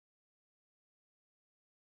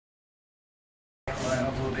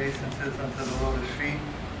obeisances unto the lotus feet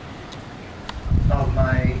of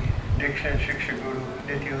my Diksha and Shiksha Guru,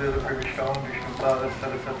 Nitya Lila Pravishtam, Vishnupada,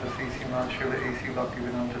 Sarasata Sisi Manshila A.C.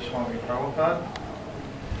 Bhaktivedanta Swami Prabhupada.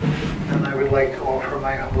 And I would like to offer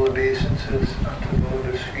my humble obeisances unto the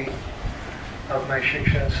lotus feet of my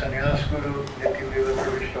Shiksha and Sannyas Guru, Nitya Lila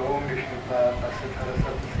Pravishtam, Vishnupada,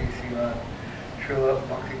 Sarasata Sisi Manshila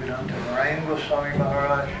Bhaktivedanta Swami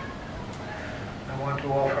Maharaj. I want to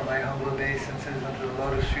offer my humble obeisances unto the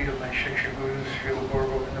lotus feet of my Shiksha Gurus, Srila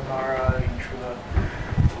Gauragovinda Maharaj and Srila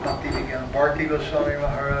Bhakti Vigyan Bharti Goswami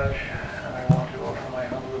Maharaj. And I want to offer my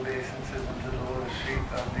humble obeisances unto the lotus feet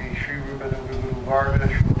of the Sri Rupanuga Guru Varga,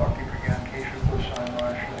 Srila Bhakti Vigyan Keshav Goswami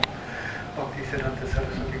Maharaj, Srila Bhakti Siddhanta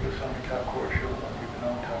Saraswati Goswami Thakur, Srila Bhakti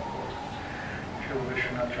Vinod Thakur, Srila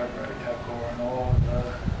Vishwanath Chakravarti Thakur, and all the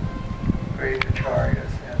great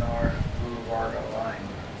acharyas in our Guru Varga line.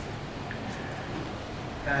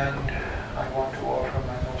 And I want to offer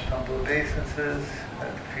my most humble obeisances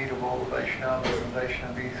at the feet of all the Vaishnavas and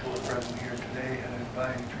Vaishnavis who are present here today, headed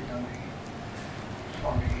by Trinandi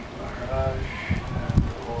Swami Maharaj and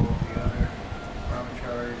all the other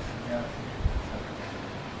brahmacharis, sannyasis, etc.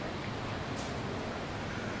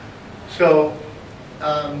 So,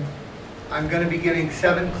 I'm going to be giving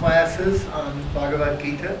 7 classes on Bhagavad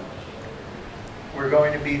Gita. We're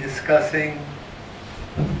going to be discussing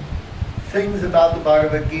things about the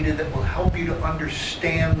Bhagavad Gita that will help you to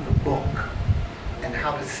understand the book and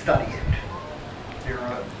how to study it. There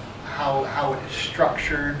are how it is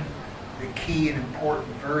structured, the key and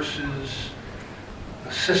important verses,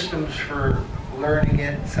 the systems for learning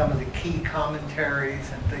it, some of the key commentaries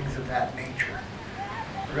and things of that nature.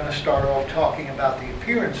 We're going to start off talking about the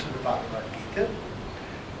appearance of the Bhagavad Gita,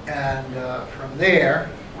 and from there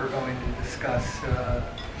we're going to discuss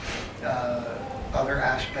other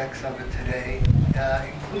aspects of it today,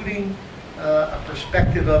 including a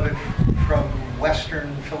perspective of it from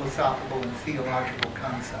Western philosophical and theological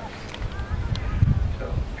concepts.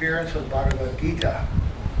 So, appearance of Bhagavad Gita.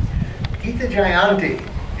 Gita Jayanti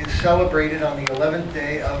is celebrated on the 11th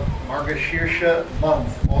day of Margashirsha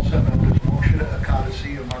month, also known as Moksha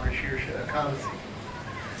Ekadasi or Margashirsha Ekadasi.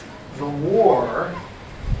 The war,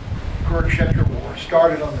 Kurukshetra war,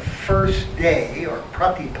 started on the first day, or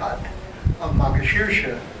Pratipad, of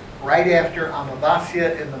Margashirsha, right after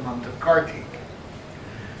Amavasya in the month of Kartik.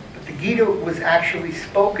 But the Gita was actually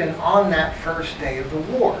spoken on that first day of the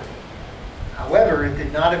war. However, it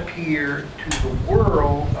did not appear to the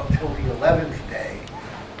world until the 11th day,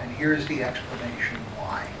 and here's the explanation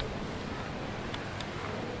why.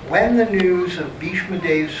 When the news of Bhishma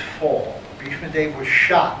Dev's fall, Bhishma Dev was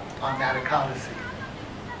shot on that Ekadasi.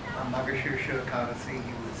 On Margashirsha Ekadasi,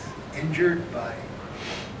 he was injured by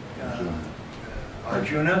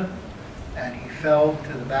Arjuna, and he fell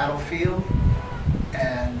to the battlefield.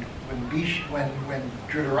 And when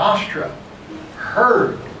Dhritarashtra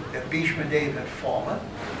heard that Bhishma Dev had fallen,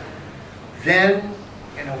 then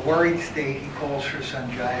in a worried state he calls for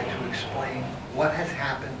Sanjaya to explain what has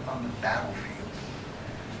happened on the battlefield.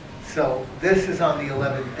 So this is on the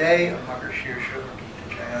 11th day of Margashirsha or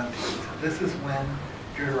Gita Jayanti. So this is when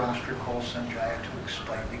Dhritarashtra calls Sanjaya to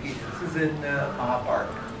explain the Gita. This is in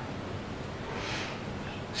Mahabharata.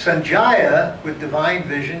 Sanjaya, with divine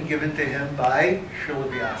vision given to him by Srila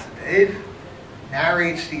Vyasadeva,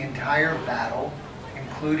 narrates the entire battle,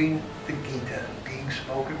 including the Gita being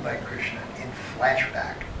spoken by Krishna in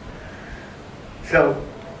flashback. So,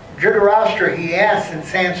 Dhritarashtra, he asks in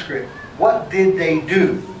Sanskrit, what did they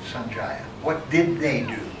do, Sanjaya? What did they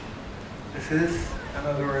do? This is, in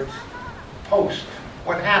other words, post.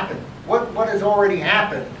 What happened? What has already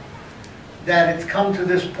happened that it's come to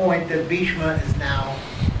this point that Bhishma is now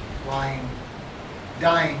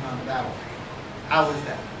dying on the battlefield? How is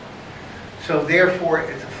that? So therefore,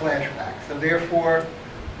 it's a flashback. So therefore,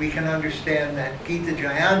 we can understand that Gita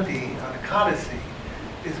Jayanti on Ekadasi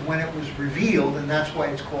is when it was revealed, and that's why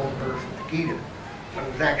it's called the birth of the Gita. But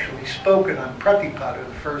it was actually spoken on Pratipada,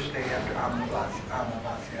 the first day after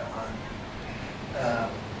Amavasya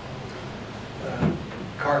on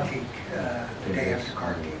Kartik, the day after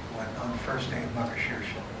Kartik, on the first day of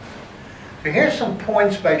Margashirsha. So here's some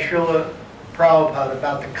points by Srila Prabhupada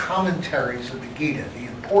about the commentaries of the Gita, the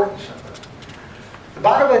importance of it. The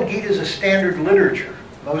Bhagavad Gita is a standard literature.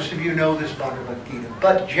 Most of you know this Bhagavad Gita,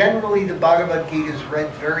 but generally the Bhagavad Gita is read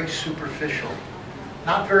very superficially,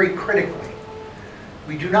 not very critically.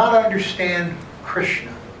 We do not understand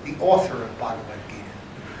Krishna, the author of Bhagavad Gita.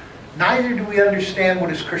 Neither do we understand what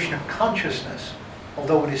is Krishna consciousness,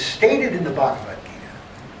 although it is stated in the Bhagavad Gita.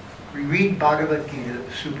 We read Bhagavad Gita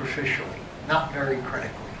superficially, not very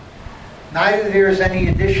critically. Neither there is any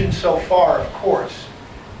addition so far, of course,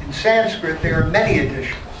 In Sanskrit, there are many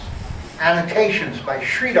editions, annotations by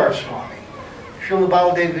Sridhar Swami, Srila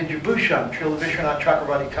Baladev Vidyabhushan, Srila Vishwanath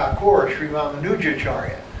Chakravarti Thakur, Sri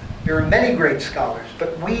Ramanujacharya. There are many great scholars,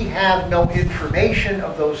 but we have no information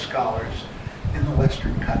of those scholars in the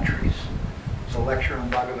Western countries. There's a lecture on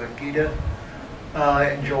Bhagavad Gita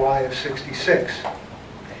in July of '66.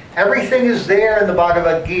 Everything is there in the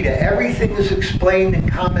Bhagavad Gita. Everything is explained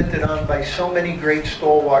and commented on by so many great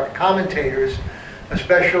stalwart commentators,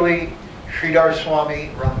 especially Sridhar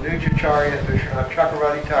Swami, Ramanujacharya, Vishwanath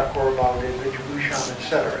Chakravarti Thakur, Baladev Vidyabhushan,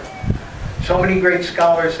 etc. So many great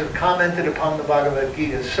scholars have commented upon the Bhagavad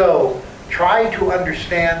Gita. So try to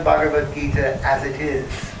understand Bhagavad Gita as it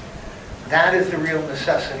is. That is the real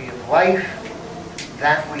necessity of life.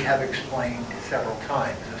 That we have explained several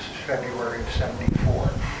times. This is February of '74.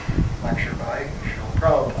 Lecture by Srila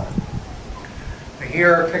Prabhupada.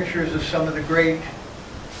 Here are pictures of some of the great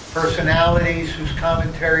personalities whose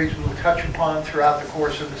commentaries we'll touch upon throughout the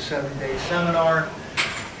course of the 7-day seminar.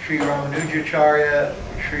 Sri Ramanujacharya,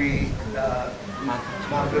 Sri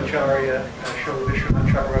Madhvacharya, Srila Vishwanath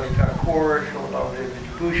Chakravarti Thakur, Srila Baladev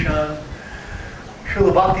Vidyabhushan,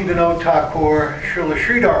 Srila Bhakti Vinod Thakur, Srila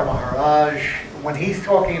Sridhar Maharaj. When he's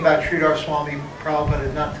talking about Sridhar Swami, Prabhupada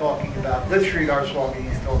is not talking about this Sridhar Swami,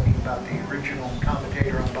 he's talking about the original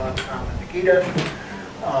commentator on Bhagavatam and the Gita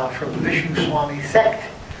from the Vishnu Swami sect.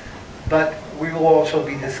 But we will also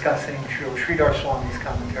be discussing Sridhar Swami's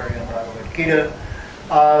commentary on Bhagavad Gita.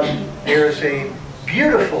 There's a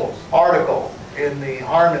beautiful article in the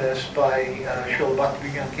Harmonist by Srila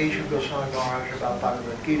Bhaktivedanta Keshav Goswami Maharaj about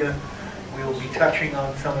Bhagavad Gita. We will be touching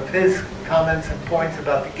on some of his comments and points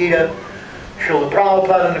about the Gita. Srila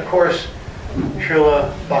Prabhupada, and of course,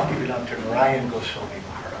 Srila Bhaktivedanta Narayan Goswami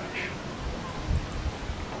Maharaj.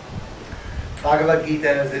 Bhagavad Gita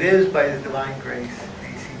as it is, by His Divine Grace,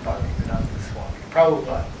 A.C. Bhaktivedanta Swami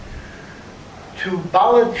Prabhupada. To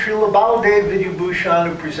Srila Baladev Vidyabhushan,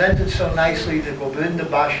 who presented so nicely the Govinda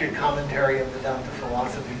Bhashya commentary of Vedanta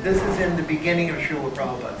philosophy. This is in the beginning of Srila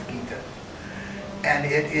Prabhupada's Gita. And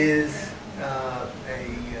it is a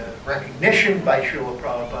recognition by Srila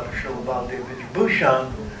Prabhupada of Srila Baladev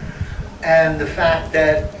Vidyabhushan, and the fact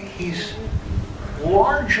that he's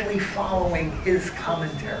largely following his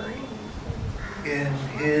commentary in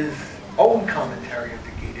his own commentary of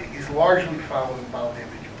the Gita. He's largely following Baladev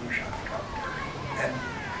Vidyabhushan's commentary. And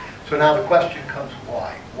so now the question comes,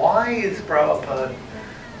 why? Why is Prabhupada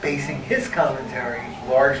basing his commentary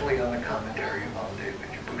largely on the commentary of Baladev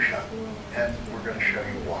Vidyabhushan? And we're going to show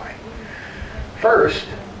you why. First,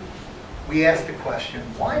 we ask the question,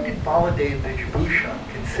 why did Baladev Vidyabhushan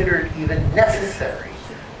consider it even necessary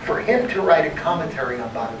for him to write a commentary on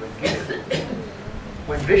Bhagavad Gita?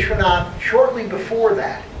 When Vishwanath, shortly before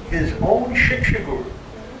that, his own Shiksha Guru,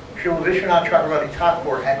 Srila Vishwanath Chakravarti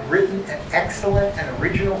Thakur, had written an excellent and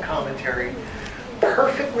original commentary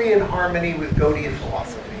perfectly in harmony with Gaudiya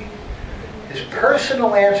philosophy. His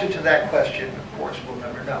personal answer to that question, of course, we'll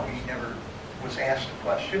never know. He never was asked a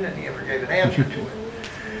question and he never gave an answer to it.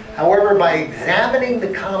 However, by examining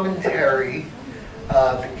the commentary,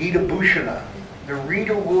 the Gita Bhushana, the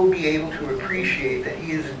reader will be able to appreciate that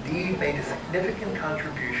he has indeed made a significant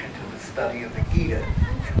contribution to the study of the Gita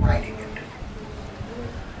in writing it.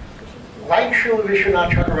 Like Srila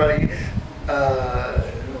Vishwanath Chakravarti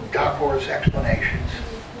Thakur's explanations,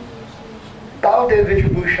 Baladev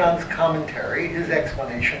Vidyabhushan's commentary, his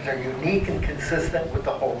explanations are unique and consistent with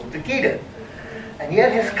the whole of the Gita. And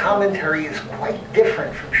yet his commentary is quite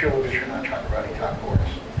different from Srila Vishwanath Chakravarti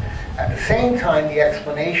Thakur's. At the same time, the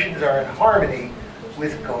explanations are in harmony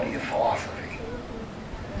with Gaudiya philosophy.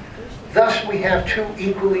 Thus, we have two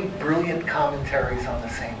equally brilliant commentaries on the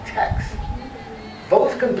same text.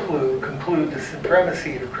 Both conclude the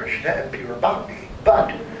supremacy of Krishna and pure bhakti,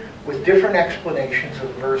 but with different explanations of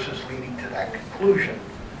the verses leading to that conclusion.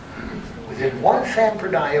 Within one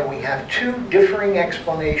sampradaya, we have two differing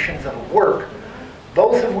explanations of a work,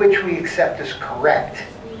 both of which we accept as correct.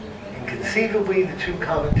 Inconceivably, the two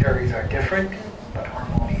commentaries are different, but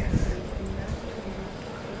harmonious.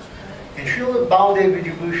 In Srila Baladev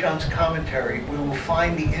Vidyabhushan's commentary, we will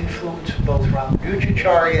find the influence of both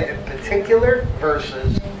Ramanujacharya in particular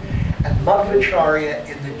verses and Madhvacharya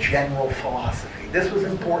in the general philosophy. This was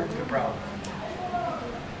important to Prabhupada.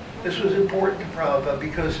 This was important to Prabhupada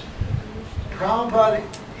because Prabhupada,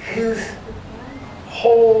 his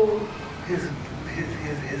whole, his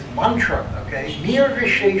mantra, okay,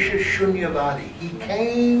 Nirvishesha Shunyavadi. He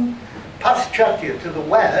came paschatya to the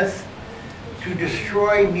west to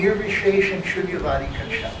destroy Nirvishesha and Shunyavadi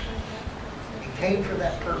conceptions. He came for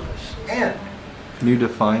that purpose. And can you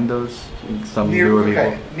define those?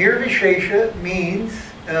 Nirvishesha means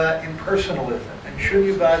impersonalism, and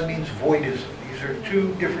Shunyavad means voidism. These are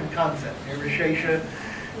two different concepts. Nirvishesha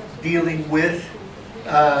dealing with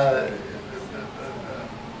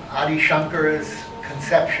Adi Shankara's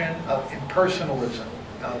conception of impersonalism,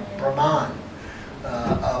 of Brahman,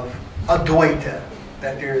 of Advaita,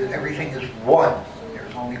 that everything is one.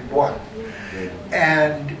 There's only one.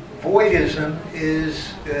 And voidism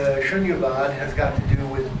is, Shunyavad has got to do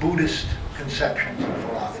with Buddhist conceptions of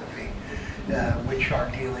philosophy, which are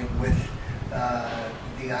dealing with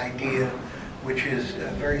the idea, which is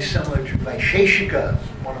very similar to Vaisheshika,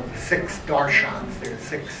 one of the 6 darshans. There are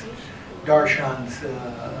 6 darshans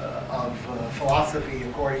of philosophy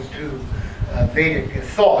according to Vedic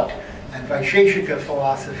thought. And Vaisheshika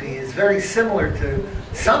philosophy is very similar to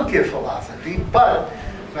Sankhya philosophy, but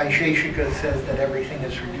Vaisheshika says that everything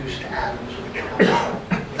is reduced to atoms, which comes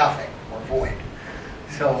from nothing or void.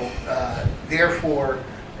 So, therefore,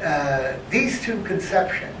 these two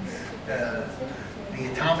conceptions,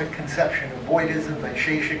 the atomic conception of voidism,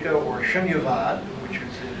 Vaisheshika, or Shunyavad, which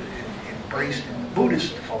is embraced in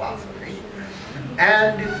Buddhist philosophy,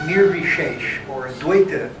 and Nirvishesh, or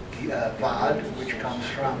Advaita Vad, which comes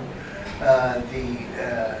from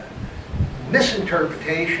the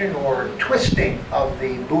misinterpretation or twisting of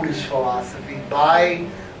the Buddhist philosophy by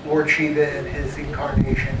Lord Shiva in his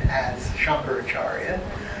incarnation as Shankaracharya,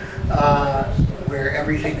 where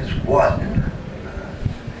everything is one,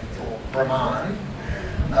 it's all Brahman.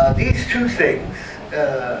 These two things,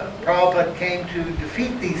 Prabhupada came to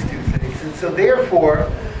defeat these two things, and so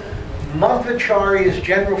therefore Madhvacharya's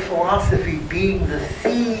general philosophy being the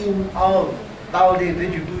theme of Baladev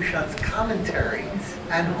Vidyabhushan's commentary.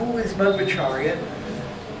 And who is Madhvacharya?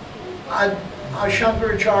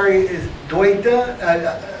 Shankaracharya is Dvaita,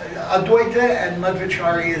 Advaita, and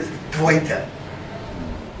Madhvacharya is Dvaita.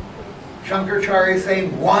 Shankaracharya is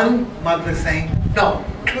saying one, Madhva is saying no,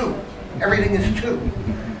 2. Everything is 2.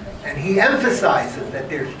 And he emphasizes that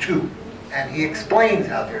there's 2. And he explains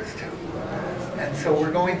how there's 2. And so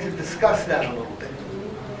we're going to discuss that a little bit.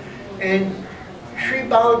 In Sri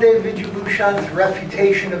Baladev Vidyabhushan's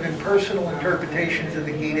refutation of impersonal interpretations of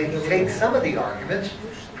the Gita, he takes some of the arguments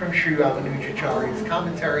from Sri Ramanujacharya's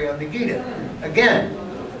commentary on the Gita. Again,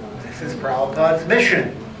 this is Prabhupada's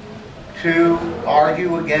mission, to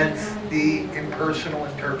argue against the impersonal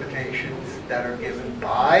interpretations that are given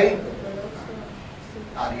by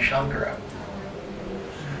Adi Shankara.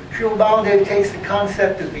 Srila Baladev takes the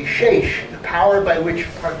concept of Vishesh, the power by which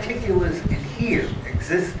particulars inhere,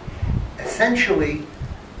 exist essentially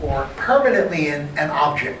or permanently in an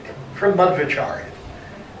object, from Madhvacharya,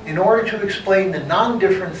 in order to explain the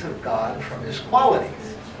non-difference of God from his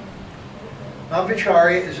qualities.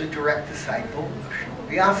 Madhvacharya is a direct disciple of Srila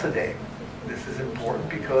Vyasadeva. This is important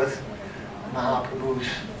because Mahaprabhu's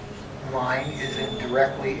line is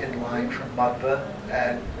directly in line from Madhva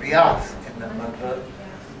and Vyas in the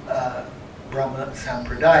Madhva Brahma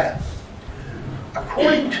Sampradaya.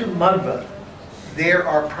 According to Madhva, there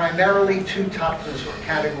are primarily 2 tattvas or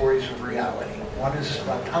categories of reality. One is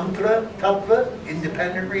Svatantra tattva,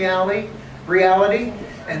 independent reality,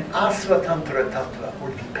 and Asvatantra tattva, or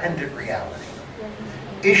dependent reality.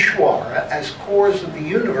 Ishvara, as cause of the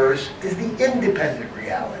universe, is the independent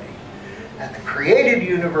reality, and the created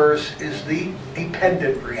universe is the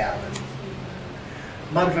dependent reality.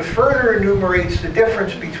 Madhva further enumerates the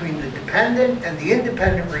difference between the dependent and the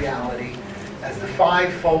independent reality as the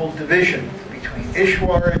 5-fold division between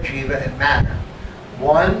Ishvara, Jiva, and matter.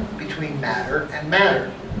 1 between matter and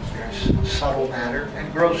matter. There's subtle matter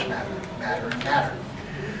and gross matter, matter and matter.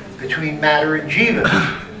 Between matter and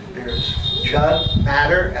Jiva, there's Jad,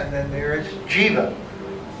 matter, and then there is Jiva,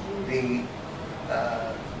 the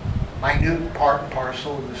minute part and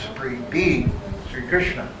parcel of the Supreme Being, Sri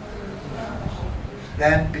Krishna.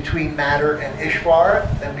 Then between matter and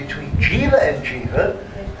Ishvara, then between Jiva and Jiva,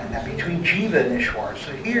 and then between Jiva and Ishvara.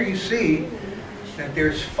 So here you see that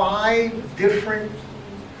there's 5 different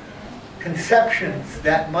conceptions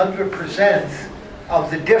that Madhva presents of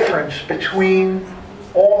the difference between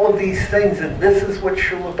all of these things, and this is what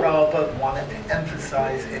Srila Prabhupada wanted to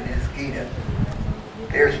emphasize in his Gita.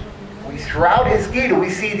 Throughout his Gita we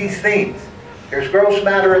see these themes. There's gross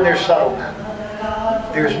matter and there's subtle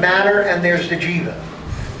matter. There's matter and there's the Jiva.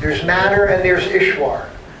 There's matter and there's Ishvara.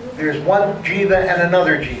 There's one Jiva and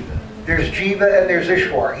another Jiva. There's Jiva and there's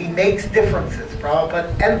Ishvara. He makes differences.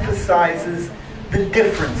 Prabhupada emphasizes the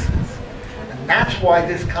differences. And that's why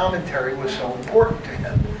this commentary was so important to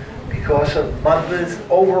him, because of Madhva's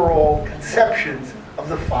overall conceptions of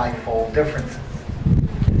the 5-fold differences.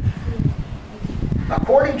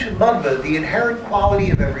 According to Madhva, the inherent quality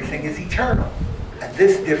of everything is eternal. And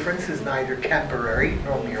this difference is neither temporary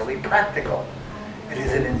nor merely practical. It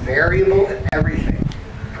is an invariable in everything,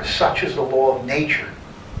 for such is the law of nature.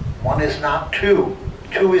 One is not two.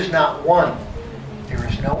 Two is not one. There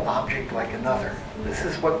is no object like another. This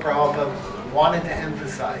is what Prabhupada wanted to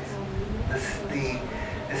emphasize. The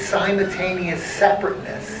simultaneous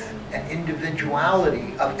separateness and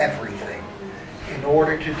individuality of everything in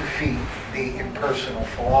order to defeat the impersonal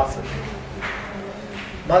philosophy.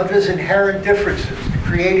 Madhva's inherent differences. The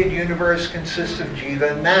created universe consists of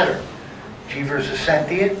jiva and matter. Jivas are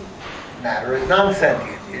sentient, matter is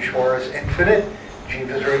non-sentient. Ishvara is infinite,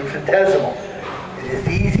 jivas are infinitesimal. It is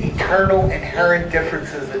these eternal inherent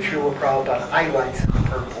differences that Srila Prabhupada highlights in the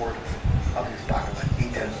purports of his Bhagavad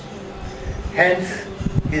Gita. Hence,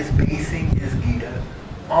 his basing his Gita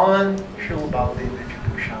on Srila Baladev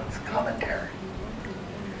Vijayabhushan's commentary.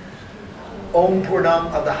 Om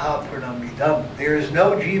Purnam Adaha Purnam Idam. There is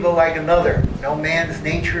no jiva like another. No man's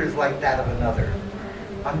nature is like that of another.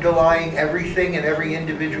 Underlying everything and every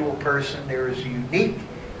individual person, there is a unique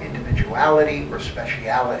individuality or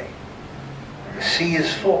speciality. The sea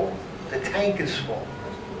is full. The tank is full.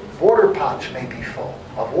 Water pots may be full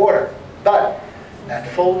of water, but that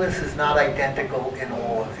fullness is not identical in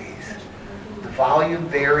all of these. The volume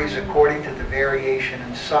varies according to the variation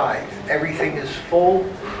in size. Everything is full,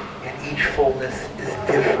 and each fullness is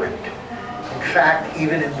different. In fact,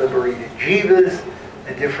 even in liberated jivas,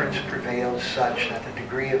 the difference prevails such that the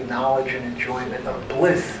degree of knowledge and enjoyment of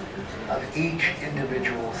bliss of each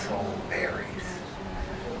individual soul varies.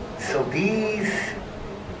 So these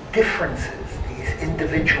differences, these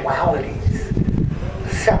individualities, the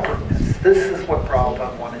separateness, this is what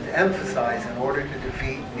Prabhupada wanted to emphasize in order to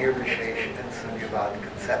defeat Nirvishesha and Sunyavad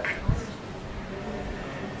conceptions.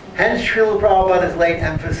 Hence, Srila Prabhupada has laid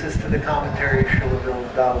emphasis to the commentary of Srila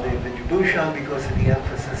Baladev Vijayabhushan because of the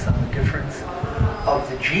emphasis on the difference of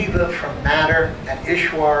the jiva from matter and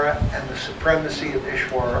Ishvara, and the supremacy of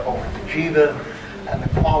Ishvara over the jiva, and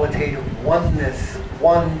the qualitative oneness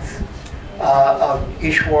of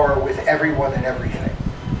Ishvara with everyone and everything.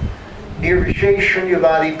 Nirvishesh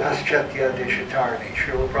Shunyavadi Paschatya Deshatarne.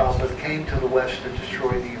 Srila Prabhupada came to the West to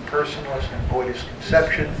destroy the impersonalist and Buddhist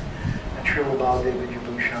conceptions, and Srila Baladev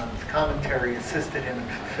Vijayabhushan's commentary assisted him in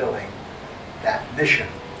fulfilling that mission.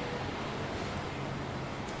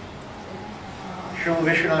 Srila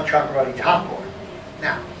Vishwanath Chakravarti Thakur.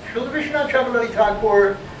 Now, Srila Vishwanath Chakravarti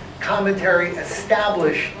Thakur commentary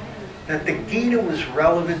established that the Gita was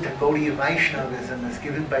relevant to Gaudiya Vaishnavism as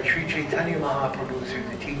given by Sri Chaitanya Mahaprabhu through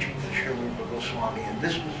the teachings of Srila Rupa Goswami, and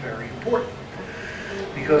this was very important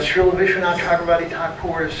because Srila Vishwanath Chakravarti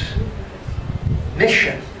Thakur's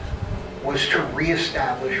mission was to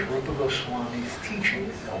reestablish Rupa Goswami's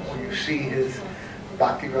teachings. When you see his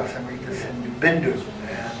Bhakti Rasamrita Sindhu Bindu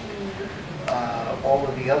and all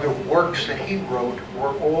of the other works that he wrote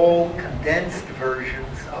were all condensed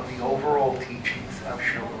versions of the overall teachings of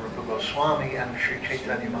Srila Rupa Goswami and Sri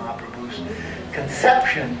Chaitanya Mahaprabhu's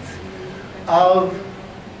conceptions of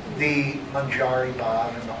the Manjari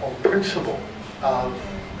Bhav and the whole principle of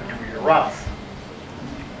Madhurya Rasa.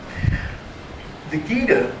 The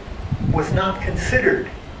Gita was not considered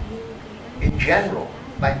in general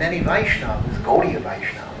by many Vaishnavas, Gaudiya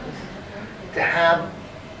Vaishnavas, to have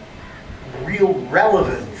real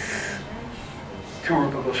relevance to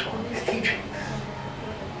Rupa Goswami's teachings.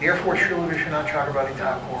 Therefore, Srila Vishwanath Chakravarti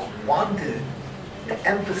Thakur wanted to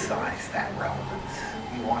emphasize that relevance.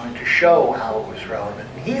 He wanted to show how it was relevant.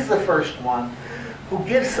 And he's the first one who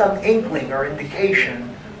gives some inkling or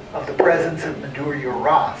indication of the presence of Madhurya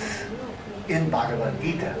Rasa in Bhagavad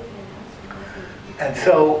Gita. And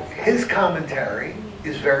so his commentary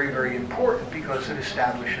is very, very important because it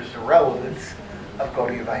establishes the relevance of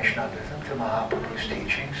Gaudiya Vaishnavism to Mahaprabhu's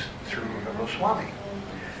teachings through Rupa Goswami.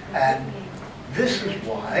 And this is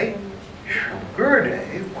why Srila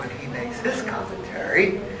Gurudev, when he makes his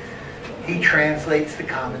commentary, he translates the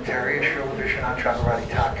commentary of Srila Vishwanath Chakravarti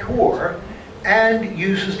Thakur and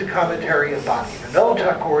uses the commentary of Bhaktivinoda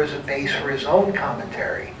Thakur as a base for his own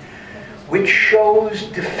commentary, which shows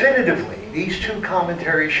definitively, these two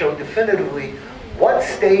commentaries show definitively what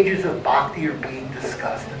stages of bhakti are being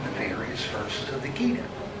discussed in the various verses of the Gita.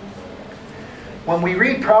 When we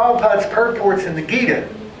read Prabhupada's purports in the Gita,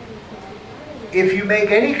 if you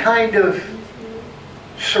make any kind of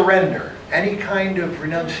surrender, any kind of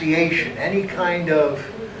renunciation, any kind of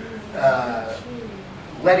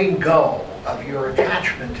letting go of your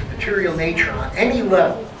attachment to material nature on any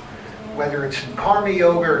level, whether it's in karma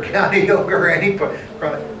yoga or jnana yoga or any point,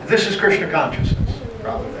 this is Krishna consciousness.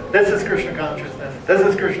 Prabhupada. This is Krishna consciousness. This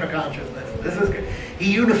is Krishna consciousness.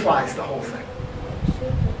 He unifies the whole thing.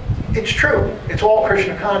 It's true, it's all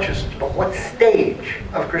Krishna consciousness, but what stage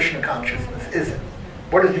of Krishna consciousness is it?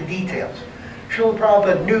 What are the details? Srila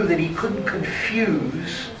Prabhupada knew that he couldn't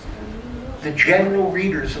confuse the general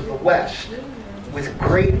readers of the West with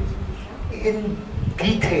great in-depth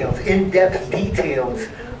details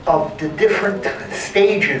of the different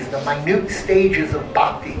stages, the minute stages of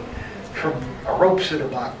bhakti, from Aropsita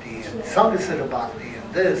bhakti and Sangasita bhakti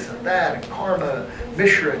and this and that and Karma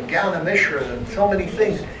Mishra and Gyana Mishra and so many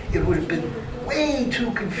things. It would have been way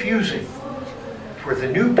too confusing for the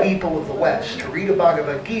new people of the West to read a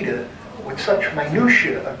Bhagavad Gita with such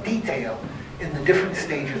minutiae of detail in the different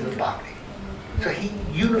stages of bhakti. So he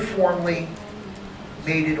uniformly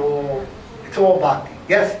made it all, it's all bhakti.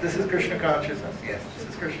 Yes, this is Krishna consciousness. Yes, this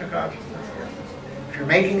is Krishna consciousness. Yes. If you're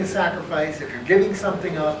making a sacrifice, if you're giving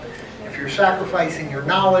something up, if you're sacrificing your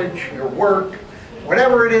knowledge, your work,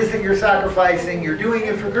 whatever it is that you're sacrificing, you're doing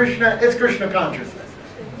it for Krishna, it's Krishna consciousness.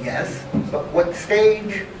 Yes, but what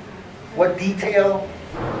stage, what detail,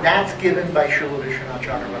 that's given by Srila Vishwanath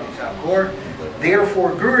Chakravarti Thakur.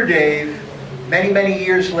 Therefore, Gurudev, many, many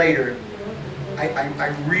years later, I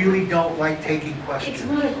really don't like taking questions. It's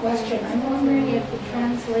not a question. I'm wondering if the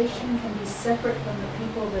translation can be separate from the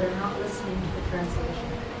people that are not listening to the translation.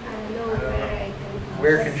 I don't know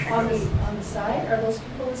where can she go? On the side? Are those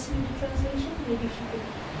people listening to translation? Maybe she could...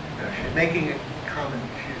 No, she's making it common.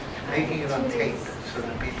 She's making it on tape so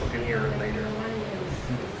that people can hear it later.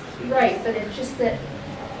 Right, but it's just that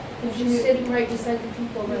if she's sitting right beside the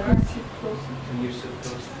people that aren't too close. And you're so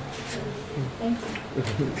close. Thank you.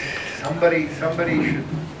 Somebody should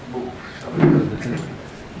move. Somebody.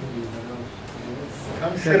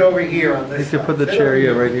 Come sit over here on this You could put the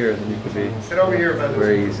chair right here, and then you could be sit over here by this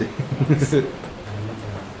very easy.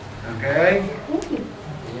 Okay? Thank you.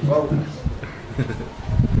 Whoa.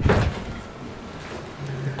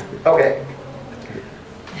 Okay.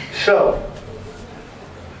 So,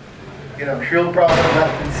 you know, Srila Prabhupada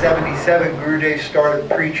left in 77, Gurudev started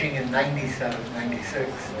preaching in 97,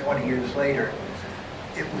 96, 20 years later.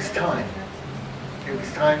 It was time. It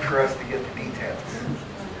was time for us to get the details.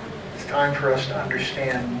 It's time for us to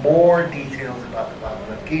understand more details about the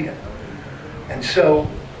Bhagavad Gita. And so,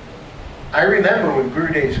 I remember when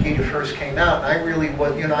Gurudev's Gita first came out, I really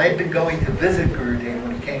was, you know, I had been going to visit Gurudev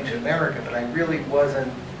when he came to America, but I really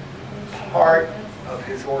wasn't part of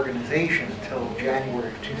his organization until January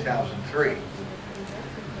of 2003.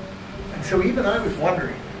 And so even I was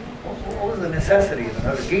wondering, what was the necessity of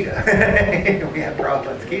another Gita? We had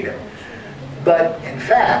Prabhupada's Gita. But in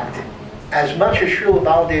fact, as much as Srila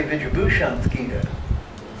Baladev Vijayabhushan's Gita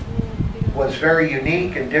was very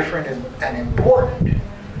unique and different and important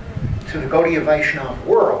to the Gaudiya Vaishnava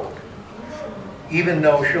world, even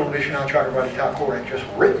though Srila Vishwanath Chakravarti Thakur had just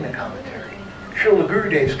written a commentary, Srila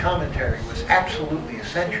Gurudev's commentary was absolutely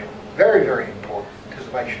essential, very, very important to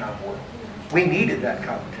the Vaishnava world. We needed that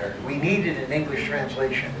commentary. We needed an English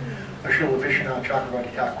translation of Srila Vishwanath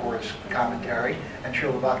Chakravarti Thakur's commentary and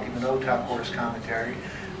Srila Bhakti Vinod Thakur's commentary.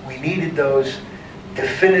 We needed those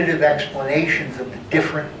definitive explanations of the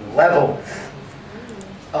different levels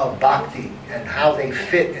of bhakti and how they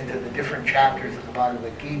fit into the different chapters of the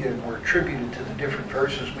Bhagavad Gita and were attributed to the different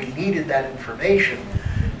verses. We needed that information,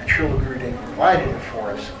 and Srila Gurudev provided it for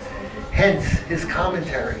us. Hence, his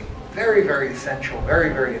commentary, very, very essential, very,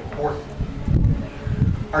 very important.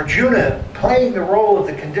 Arjuna, playing the role of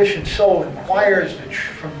the conditioned soul, inquires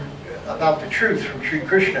about the truth from Sri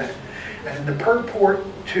Krishna. And in the purport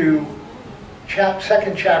to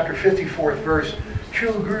second chapter, 54th verse,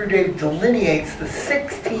 Srila Gurudev delineates the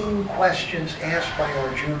 16 questions asked by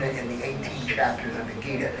Arjuna in the 18 chapters of the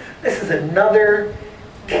Gita. This is another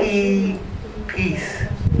key piece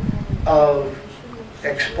of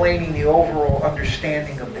explaining the overall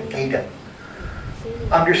understanding of the Gita.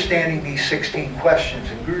 Understanding these 16 questions,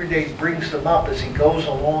 and Gurudev brings them up as he goes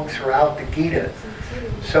along throughout the Gita.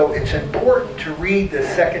 So it's important to read the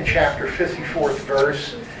second chapter, 54th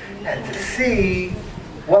verse, and to see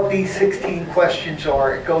what these 16 questions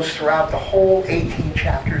are. It goes throughout the whole 18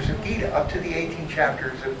 chapters of Gita. Up to the 18th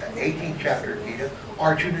chapter of Gita,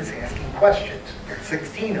 Arjuna is asking questions. There are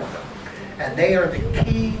 16 of them. And they are the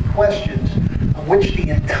key questions on which the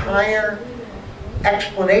entire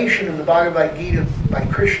explanation of the Bhagavad Gita by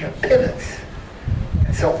Krishna pivots.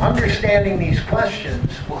 And so understanding these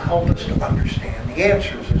questions will help us to understand the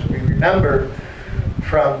answers. As we remember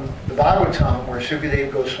from the Bhagavatam, where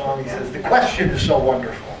Sukadeva Goswami says, the question is so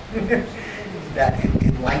wonderful that it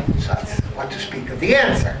enlightens us what to speak of the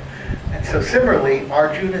answer. And so similarly,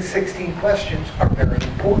 Arjuna's 16 questions are very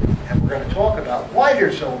important. And we're going to talk about why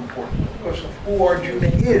they're so important, because of who Arjuna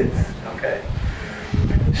is. Okay?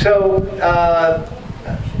 So,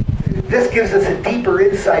 this gives us a deeper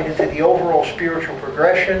insight into the overall spiritual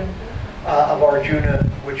progression of Arjuna,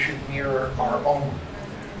 which is nearer our own.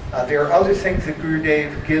 There are other things that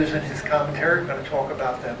Gurudev gives in his commentary. We're going to talk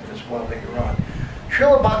about them as well later on.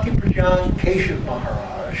 Srila Bhakti Keshav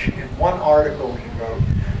Maharaj, in one article he wrote,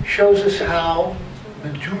 shows us how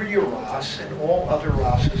Madhurya Ras and all other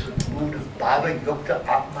rasas of the mood of Bhava Yukta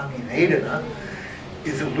Atma Nivedana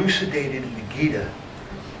is elucidated in the Gita,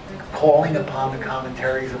 calling upon the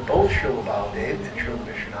commentaries of both Srila Baladev and Srila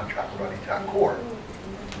Vishwanath Chakravarti Thakur.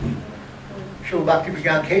 Srila Bhakti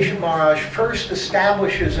Keshav Maharaj first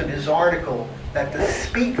establishes in his article that the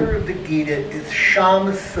speaker of the Gita is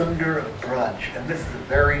Shyama Sundar of Braj, and this is a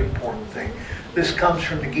very important thing. This comes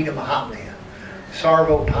from the Gita Mahatmya.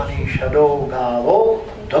 Sarvopani-shado gavo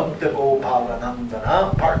dugda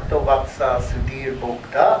gopalanandana parto vatsa sudhir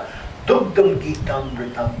bhokta dugdam gitam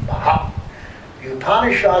vritam maha. The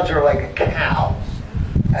Upanishads are like a cow,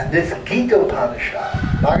 and this Gita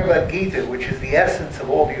Upanishad, Bhagavad Gita, which is the essence of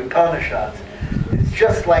all the Upanishads, is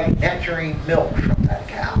just like nectarine milk from that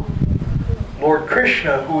cow. Lord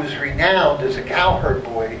Krishna, who is renowned as a cowherd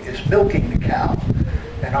boy, is milking the cow,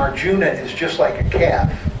 and Arjuna is just like a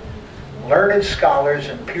calf. Learned scholars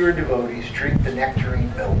and pure devotees drink the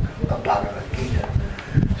nectarine milk of Bhagavad Gita.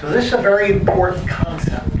 So this is a very important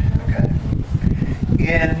concept. Okay?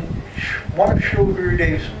 In one of Srila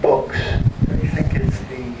Gurudev's books, I think it's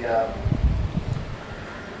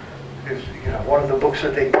one of the books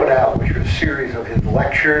that they put out, which was a series of his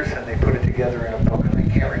lectures, and they put it together in a book, and I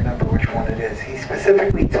can't remember which one it is. He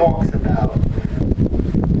specifically talks about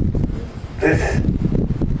this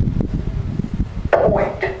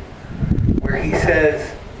point where he says,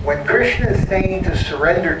 when Krishna is saying to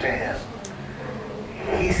surrender to him,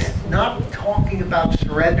 he's not talking about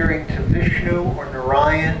surrendering to Vishnu or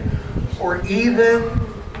Narayan or even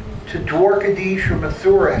to Dwarkadish or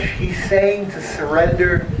Mathuresh. He's saying to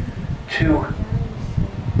surrender to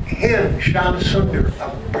him, Shyama Sundar,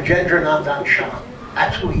 of Brajendranandan Shyam.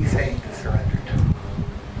 That's who he's saying to surrender to.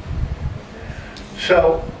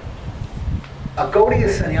 So, a Gaudiya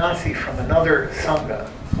sannyasi from another Sangha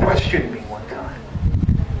questioned me one time.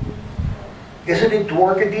 Isn't it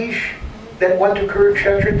Dwarkadish that went to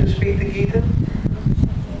Kurukshetra to speak the Gita?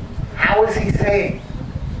 How is he saying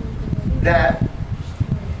that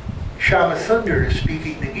Shyama Sundar is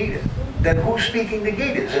speaking the Gita? Then who's speaking the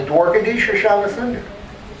Gita? Is it Dwarkadish or Shyama Sundar?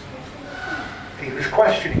 He was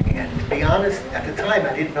questioning me, and to be honest, at the time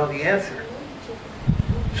I didn't know the answer.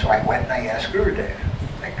 So I went and I asked Gurudev.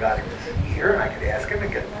 Thank God he was here and I could ask him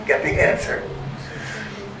and get the answer.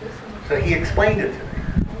 So he explained it to me.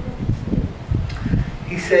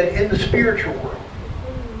 He said, in the spiritual world,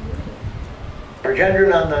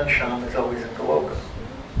 Brajendranandan Shyam is always in Goloka.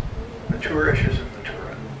 Mathuresh is in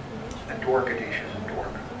Mathura. And Dwarkadish is in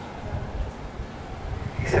Dwarka.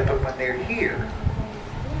 He said, but when they're here,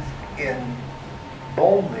 in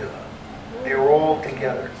Bom Lila, they're all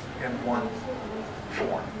together in one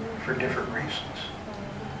form for different reasons.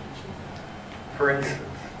 For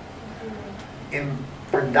instance, in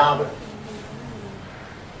Vrindavan,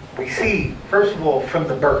 we see, first of all, from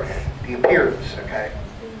the birth, the appearance, okay?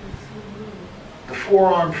 The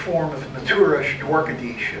four-armed form of Mathuresh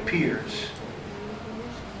Dwarkadish appears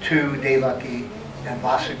to Devaki and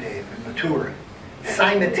Vasudeva in Mathura.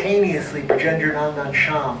 Simultaneously, Brajendranandan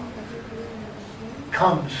Shyam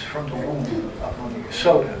comes from the womb of Mother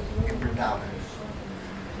Yasoda in Vrindavan.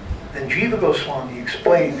 Then Jiva Goswami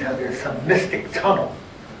explains how there's some mystic tunnel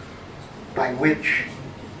by which,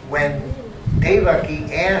 when Devaki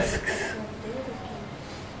asks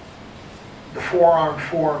the four-armed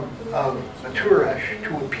form of Mathuresh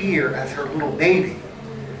to appear as her little baby,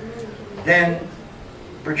 then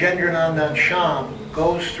Brajendranandan Shyam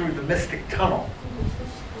goes through the mystic tunnel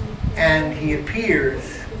and he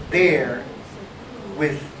appears there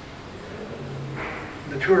with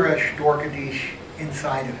Mathuresh Dwarkadish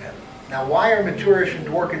inside of him. Now, why are Mathuresh and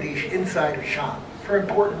Dwarkadish inside of Shyam? For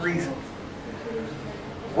important reasons.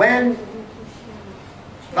 When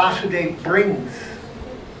Vasudeva brings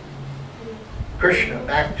Krishna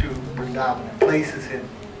back to Vrindavan and places him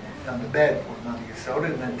on the bed with Mother Yasoda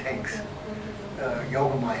and then takes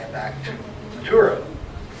Yogamaya back to Mathura.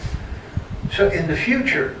 So in the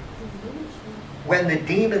future, when the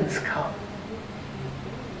demons come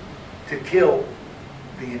to kill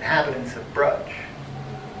the inhabitants of Braj,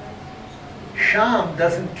 Shyam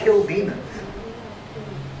doesn't kill demons.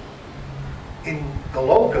 In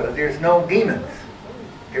Goloka, there's no demons.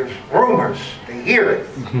 There's rumors. They hear it.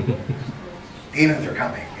 Demons are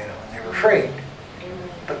coming, and they're afraid.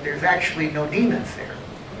 But there's actually no demons there.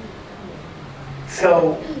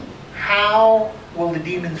 So how will the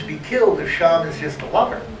demons be killed if Sham is just a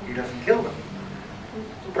lover? He doesn't kill them.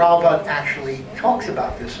 Prabhupada actually talks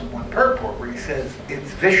about this in one purport where he says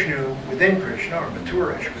it's Vishnu within Krishna, or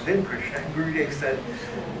Mathurish within Krishna, and Gurudev said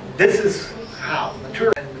this is how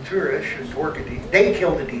Mathurish and Dwarkadi, they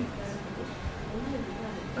kill the demons.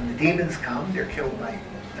 When the demons come, they're killed by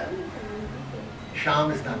them.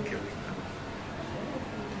 Sham is not killing them.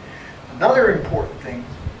 Another important thing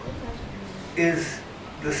is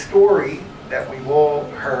the story that we've all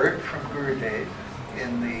heard from Gurudev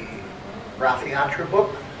in the Rathayatra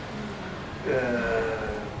book, the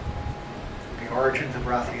origins of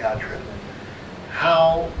Rathayatra,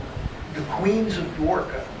 how the queens of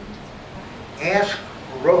Dwarka asked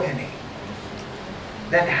Rohini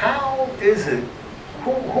that how is it,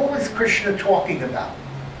 who is Krishna talking about?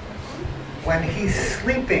 When he's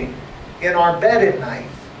sleeping in our bed at night,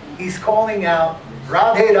 he's calling out,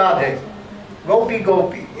 Radhe Radhe, Gopi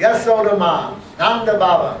Gopi, Yasoda Ma, Nanda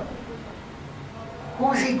Baba.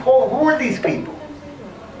 Who is he called? Who are these people?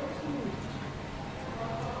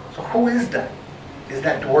 So who is that? Is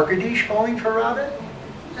that Dwarkadish calling for Radha?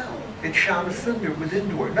 No, it's Shyamasundar within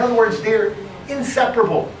Dwarka. In other words, they're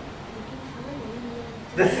inseparable.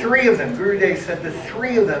 The three of them, Gurudev said, the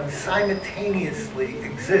three of them simultaneously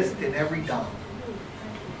exist in every Dham.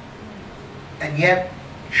 And yet,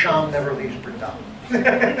 Shyam never leaves Vrindavan.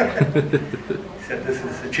 He said, this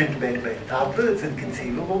is a Chintabeta Tattva, it's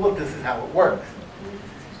inconceivable, but this is how it works.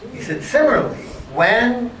 He said, similarly,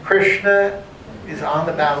 when Krishna is on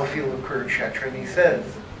the battlefield of Kurukshetra, and he says,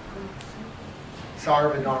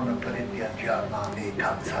 Sarvadharma Paritya Janmani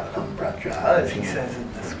Kamsaranam Braja, as he says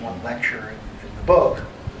in this one lecture in the book,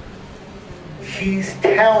 he's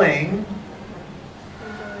telling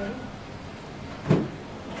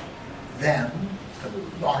them,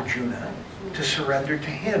 Arjuna, to surrender to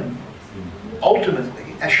him,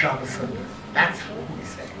 ultimately, as Shyamasundar. That's what we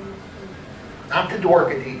say. Not to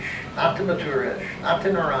Dwarkadish, not to Mathurish, not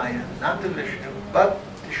to Narayan, not to Vishnu, but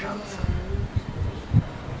to Shyamasundar.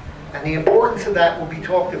 And the importance of that will be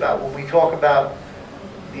talked about when we talk about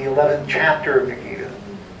the 11th chapter of the Gita.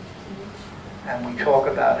 And we talk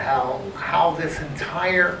about how this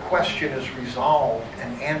entire question is resolved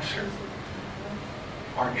and answered.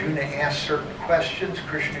 Arjuna asks certain questions,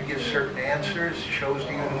 Krishna gives certain answers, shows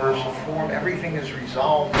the universal form. Everything is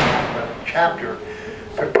resolved in the 11th chapter,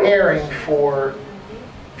 preparing for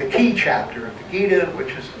the key chapter of the Gita,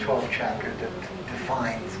 which is the 12th chapter that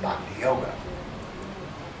defines Bhakti Yoga.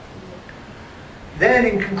 Then,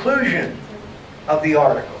 in conclusion of the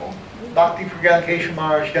article, Bhakti Pragyan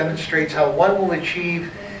Maharaj demonstrates how one will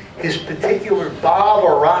achieve his particular bhav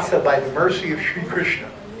or rasa by the mercy of Sri Krishna.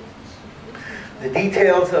 The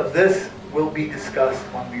details of this will be discussed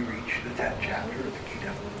when we reach the 10th chapter of the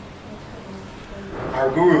Gita. Our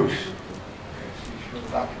gurus,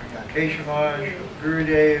 Bhakti Pragyan Maharaj,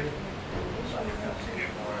 Gurudev, Bhakti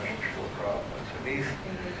Pragyan Maharaj, and Srila Prabhupada. So these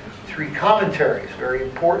three commentaries, very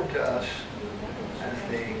important to us as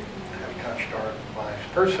they have touched our lives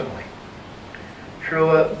personally.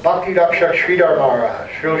 Srila Bhakti Rakshak Sridhar Maharaj.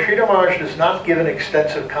 Srila Sridhar Maharaj does not give an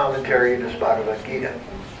extensive commentary in his Bhagavad Gita.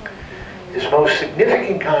 His most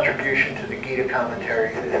significant contribution to the Gita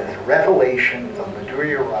commentaries is his revelation of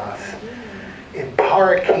Madhurya Ras in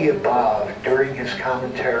Parakiya Bhav during his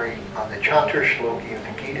commentary on the Chatur Shloki of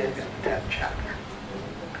the Gita in the 10th chapter.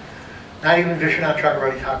 Not even Vishwanath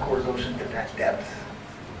Chakravarti Thakur goes into that depth.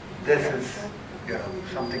 This is,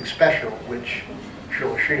 something special which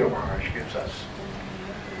Srila Sridhar Maharaj gives us.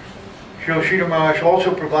 Srila Sridhar Maharaj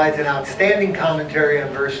also provides an outstanding commentary on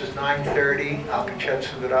verses 930, Apichet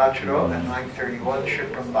Sudaracharo, and 931,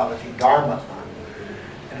 Shikram Bhavati Dharma.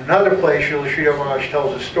 In another place, Srila Sridhar Maharaj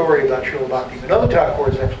tells a story about Srila Bhakti Vinod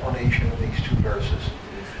Thakur's explanation of these two verses,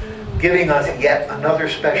 giving us yet another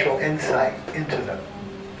special insight into them.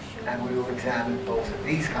 And we will examine both of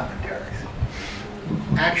these commentaries.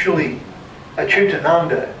 Actually,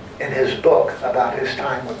 Achyutananda, in his book about his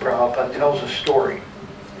time with Prabhupada, tells a story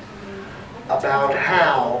about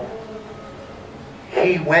how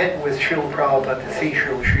he went with Srila Prabhupada to see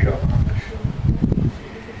Srila Sridhar Maharaj.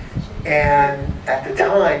 And at the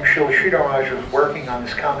time, Srila Sridhar Maharaj was working on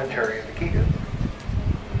his commentary of the Gita.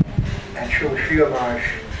 And Srila Sridhar Maharaj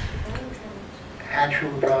had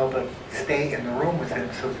Srila Prabhupada stay in the room with him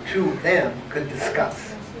so the two of them could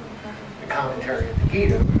discuss the commentary of the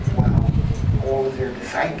Gita while all of their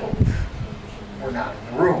disciples were not in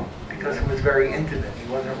the room, because it was very intimate.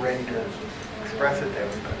 He wasn't ready to express it to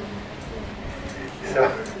everybody.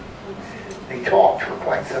 So they talked for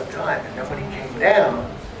quite some time, and then when he came down,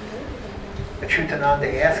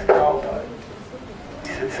 Achyutananda asked Prabhupada, he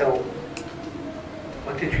said, so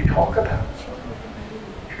what did you talk about?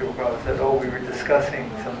 Srila Prabhupada said, oh, we were discussing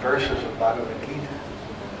some verses of Bhagavad Gita.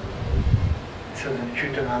 So then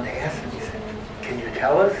Chutananda asked him, he said, can you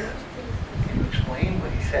tell us? Can you explain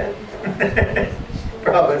what he said?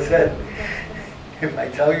 Prabhupada said, if I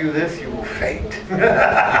tell you this, you will faint.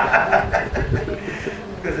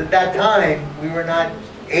 Because at that time, we were not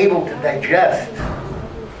able to digest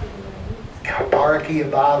Paraki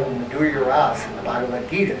Abhav and Madhurya Ras in the Bhagavad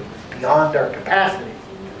Gita. It was beyond our capacity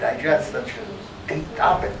to digest such a deep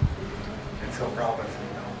topic. And so Prabhupada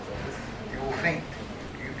said, no, you will faint.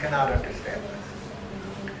 You cannot understand this.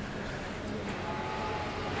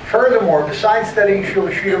 Furthermore, besides studying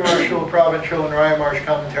Srila Sridhar Maharaj, Srila Prabhupada, and Srila Narayana Maharaj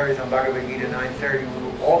commentaries on Bhagavad Gita 930, we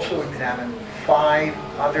will also examine 5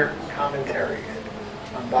 other commentaries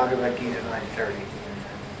on Bhagavad Gita 930.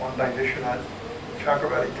 One by Vishwanath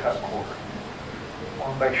Chakravarti Thakur,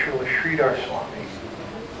 one by Srila Sridhar Swami,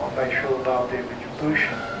 one by Srila Baladev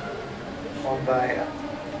Vijayabhushan, one by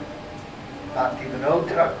Bhakti Vinod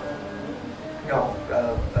Thakur,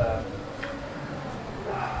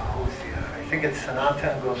 I think it's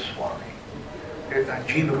Sanatana Goswami,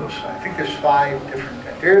 Jiva Goswami. I think there's 5 different,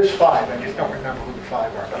 there's 5, I just don't remember who the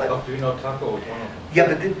 5 are. But Bhakti Vinod Thakur was one of them. Yeah,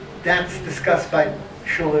 but that's discussed by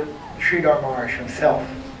Srila Sridhar Maharaj himself.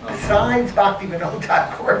 Besides Bhakti Vinod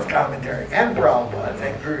Thakur's commentary and Prabhupada's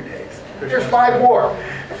and Gurudev's, there's 5 more.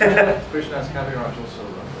 Krishna's Kaviraj also.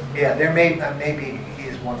 Yeah, there maybe he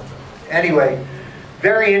is one of them. Anyway,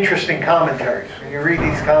 very interesting commentaries. When you read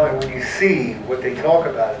these commentaries, when you see what they talk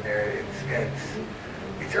about in there,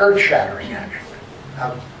 it's earth-shattering actually.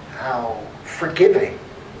 How forgiving,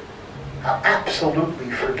 how absolutely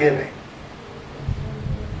forgiving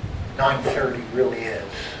 930 really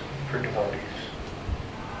is for devotees.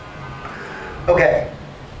 Okay,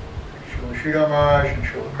 Srila Sridhar Maharaj and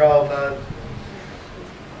Srila Prabhupada,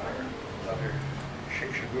 our other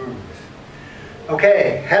Shiksha Gurus.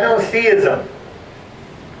 Okay, henotheism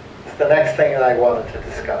is the next thing that I wanted to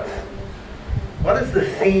discuss. What is the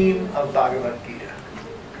theme of Bhagavad Gita?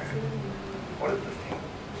 Okay. What is the theme?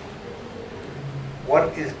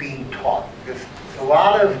 What is being taught? Because there's a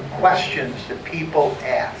lot of questions that people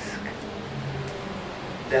ask.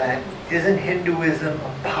 That isn't Hinduism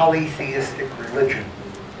a polytheistic religion?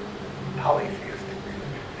 Polytheistic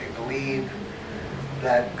religion. They believe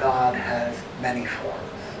that God has many forms.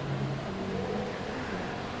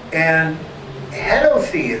 And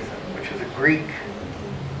henotheism, which is a Greek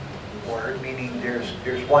word meaning there's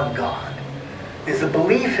one God, is a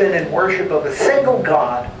belief in and worship of a single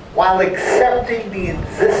God while accepting the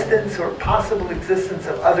existence or possible existence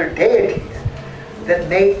of other deities that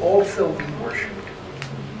may also be worshipped.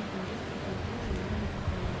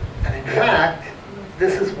 And in fact,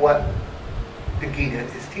 this is what the Gita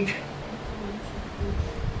is teaching.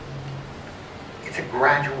 It's a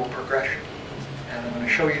gradual progression. And I'm going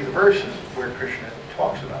to show you the verses where Krishna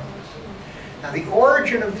talks about this. Now, the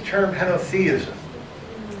origin of the term henotheism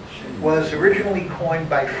was originally coined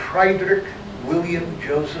by Friedrich William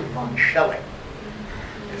Joseph von Schelling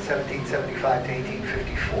in 1775 to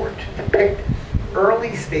 1854 to depict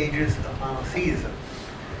early stages of monotheism.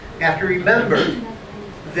 You have to remember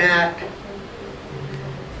that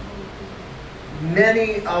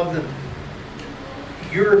many of the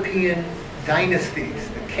European dynasties,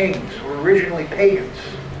 the kings, were originally pagans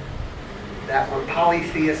that were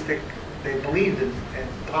polytheistic. They believed in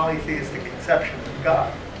polytheistic conceptions of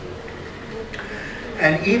God.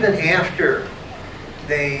 And even after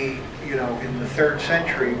they, in the 3rd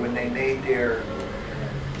century, when they made their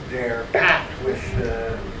pact with,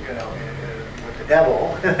 with the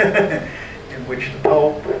devil, in which the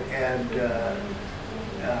Pope and the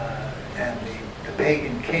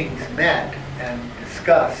pagan kings met and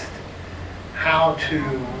discussed how to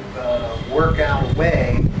work out a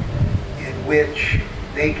way in which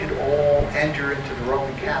they could all enter into the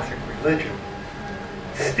Roman Catholic religion.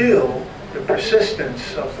 Still, the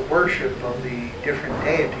persistence of the worship of the different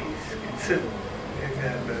deities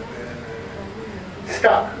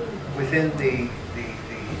stuck within the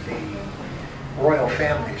royal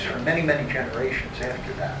families for many, many generations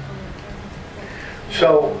after that.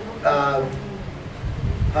 So,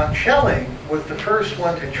 von Schelling was the first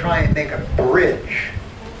one to try and make a bridge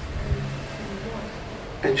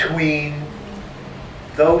between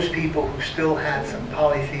those people who still had some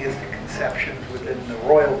polytheistic conceptions within the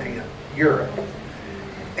royalty of Europe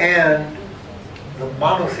and the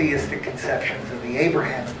monotheistic conceptions of the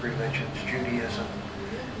Abrahamic religions, Judaism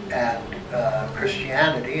and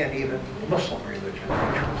Christianity, and even Muslim religion,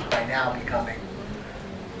 which was by now becoming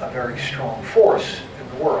a very strong force in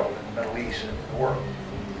the world, in the Middle East and in the world.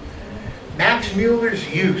 Max Muller's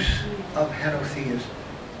use of henotheism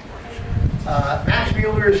Max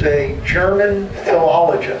Mueller is a German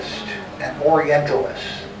philologist and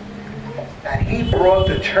Orientalist, and he brought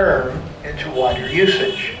the term into wider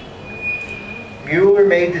usage. Mueller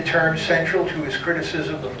made the term central to his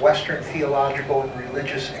criticism of Western theological and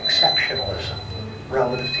religious exceptionalism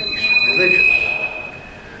relative to Eastern religions,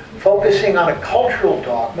 focusing on a cultural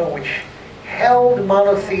dogma which held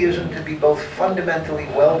monotheism to be both fundamentally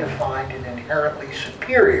well-defined and inherently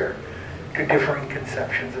superior to differing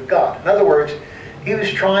conceptions of God. In other words, he was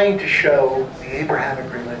trying to show the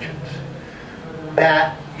Abrahamic religions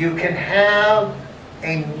that you can have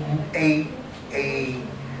a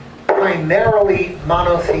primarily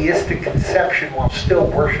monotheistic conception while still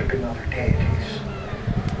worshiping other deities.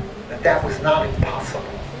 That was not impossible.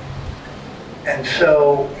 And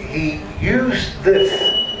so he used this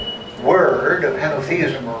word of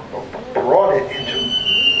henotheism, or brought it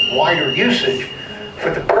into wider usage, for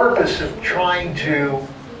the purpose of trying to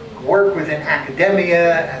work within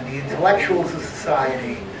academia and the intellectuals of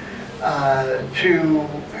society to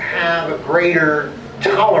have a greater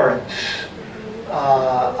tolerance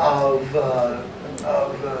of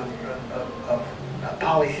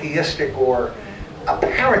polytheistic or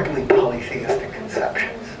apparently polytheistic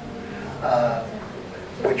conceptions,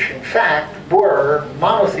 which in fact were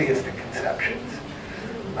monotheistic conceptions,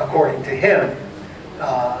 according to him.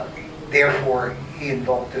 Therefore, he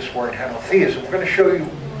invoked this word henotheism. We're going to show you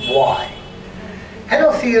why.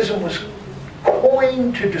 Henotheism was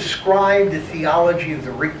coined to describe the theology of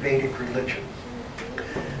the Rig Vedic religion.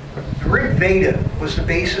 The Rig Veda was the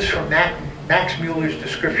basis for Max Mueller's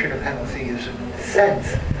description of henotheism in the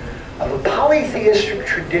sense of a polytheistic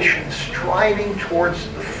tradition striving towards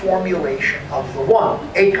the formulation of the One,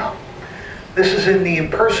 Ekam. This is in the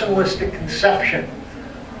impersonalistic conception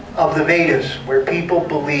of the Vedas, where people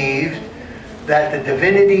believed that the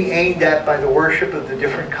divinity aimed at by the worship of the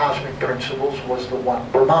different cosmic principles was the one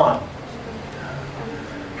Brahman.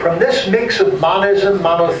 From this mix of monism,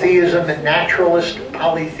 monotheism, and naturalist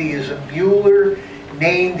polytheism, Mueller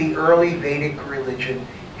named the early Vedic religion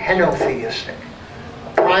henotheistic.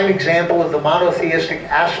 A prime example of the monotheistic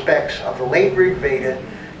aspects of the late Rig Veda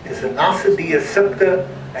is the Nasadiya Sukta,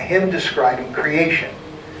 a hymn describing creation.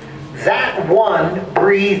 That one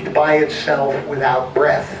breathed by itself without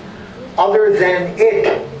breath. Other than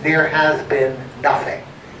it, there has been nothing.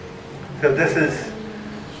 So this is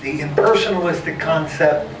the impersonalistic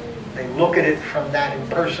concept. They look at it from that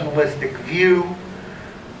impersonalistic view,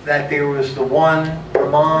 that there was the one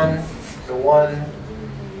Brahman, the one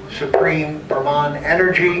supreme Brahman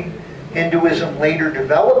energy. Hinduism later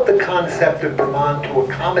developed the concept of Brahman to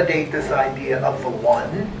accommodate this idea of the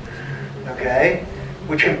one, okay,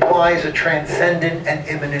 which implies a transcendent and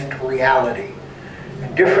immanent reality.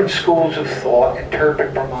 And different schools of thought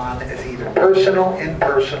interpret Brahman as either personal,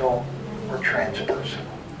 impersonal, or transpersonal.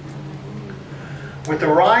 With the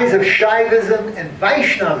rise of Shaivism and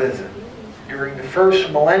Vaishnavism during the first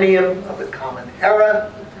millennium of the Common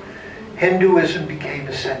Era, Hinduism became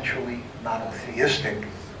essentially monotheistic,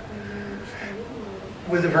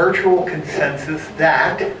 with a virtual consensus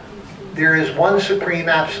that there is one supreme,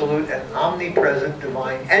 absolute, and omnipresent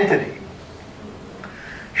divine entity.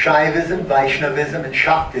 Shaivism, Vaishnavism, and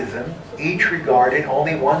Shaktism each regarded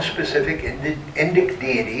only one specific Indic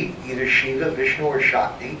deity, either Shiva, Vishnu, or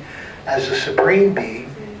Shakti, as the supreme being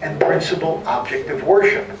and principal object of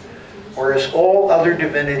worship, whereas all other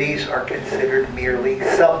divinities are considered merely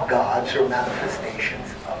sub-gods or manifestations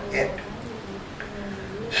of it.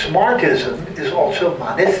 Smartism is also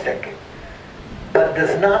monistic, but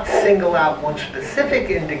does not single out one specific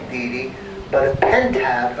Indic deity, but a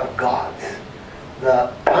pentad of gods,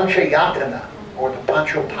 the Panchayatana, or the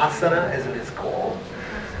Panchopasana as it is called,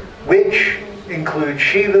 which include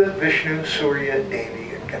Shiva, Vishnu, Surya,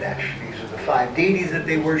 Devi, and Ganesh. These are the 5 deities that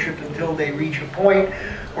they worship until they reach a point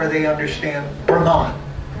where they understand Brahman.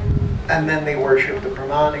 And then they worship the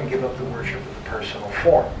Brahman and give up the worship of the personal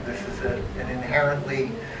form. This is an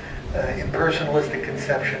inherently impersonalistic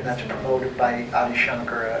conception that's promoted by Adi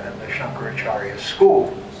Shankara and the Shankaracharya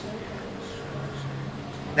school.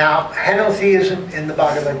 Now, henotheism in the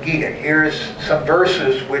Bhagavad Gita. Here's some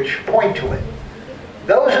verses which point to it.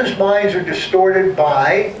 Those whose minds are distorted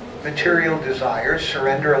by material desires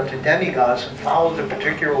surrender unto demigods and follow the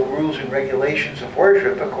particular rules and regulations of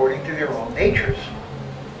worship according to their own natures.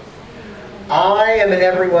 I am in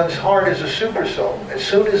everyone's heart as a supersoul. As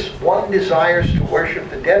soon as one desires to worship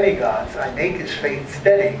the demigods, I make his faith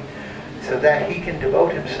steady so that he can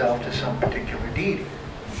devote himself to some particular deity.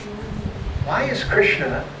 Why is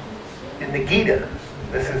Krishna in the Gita,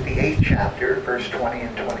 this is the 8th chapter, verse 20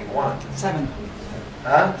 and 21. 7.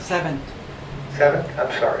 Huh? 7.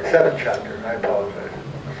 Seventh chapter, I apologize.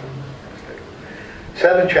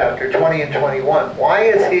 7th chapter, 20 and 21. Why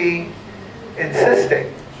is he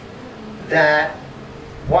insisting that,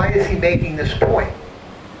 why is he making this point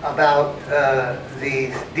about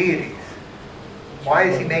these deities? Why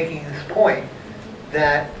is he making this point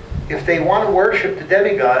that if they want to worship the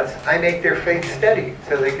demigods, I make their faith steady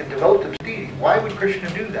so they can devote them to deity? Why would Krishna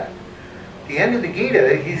do that? At the end of the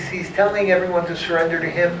Gita, he's telling everyone to surrender to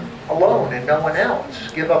him alone and no one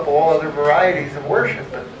else. Give up all other varieties of worship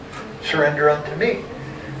and surrender unto me.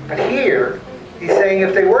 But here, he's saying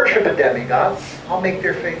if they worship a demigod, I'll make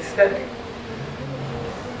their faith steady.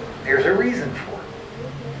 There's a reason for it.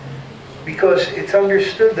 Because it's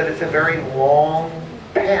understood that it's a very long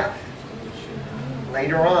path.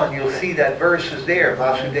 Later on, you'll see that verse is there.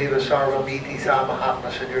 Vasudeva sarvamiti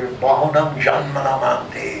samahatma sadur bahunam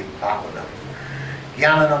janmanamante bahunam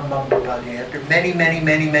jnananam mampapadya. After many, many,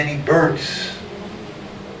 many, many births,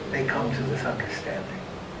 they come to this understanding.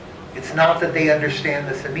 It's not that they understand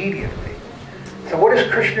this immediately. So what is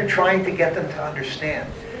Krishna trying to get them to understand?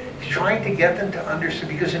 He's trying to get them to understand,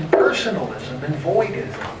 because impersonalism and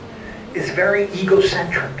voidism is very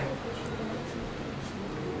egocentric.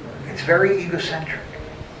 It's very egocentric.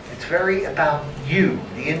 It's very about you,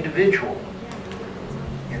 the individual.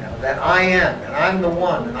 You know, that I am, and I'm the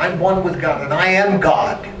one, and I'm one with God, and I am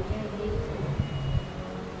God.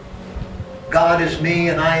 God is me,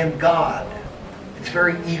 and I am God. It's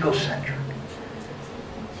very egocentric.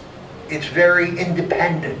 It's very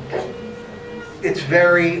independent. It's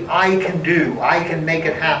very, I can do, I can make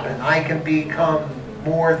it happen, I can become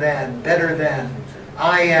more than, better than,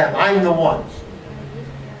 I am, I'm the one.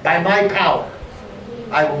 By my power,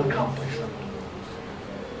 I will accomplish something.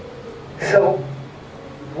 So,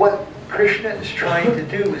 what Krishna is trying to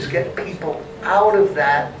do is get people out of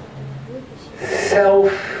that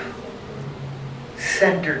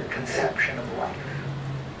self-centered conception of life.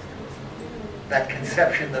 That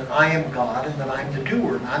conception that I am God and that I'm the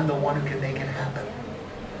doer and I'm the one who can make it happen.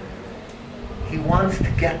 He wants to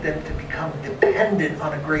get them to become dependent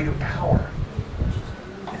on a greater power.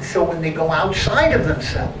 And so when they go outside of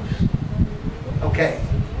themselves, okay,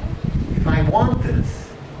 if I want this,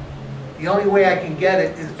 the only way I can get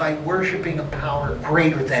it is by worshiping a power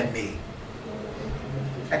greater than me.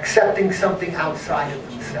 Accepting something outside of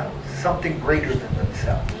themselves, something greater than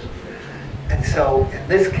themselves. And so in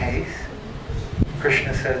this case,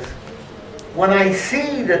 Krishna says, when I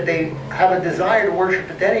see that they have a desire to worship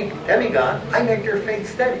a demigod, I make their faith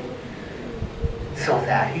steady. So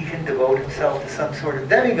that he can devote himself to some sort of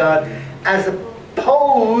demigod, as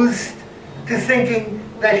opposed to thinking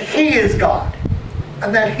that he is God,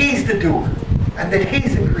 and that he's the doer, and that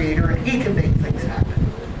he's the creator, and he can make things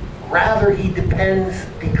happen. Rather, he becomes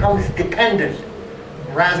dependent,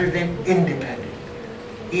 rather than independent.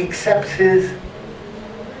 He accepts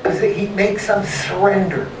he makes some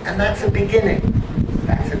surrender, and that's a beginning.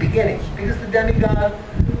 That's a beginning. Because the demigod,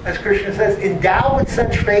 as Krishna says, endowed with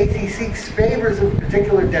such faith, he seeks favors of a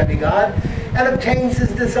particular demigod and obtains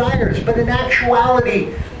his desires. But in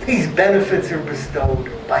actuality, these benefits are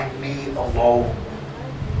bestowed by me alone.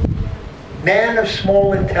 Man of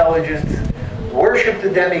small intelligence worship the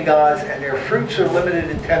demigods, and their fruits are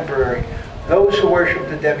limited and temporary. Those who worship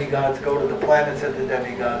the demigods go to the planets of the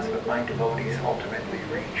demigods, but my devotees ultimately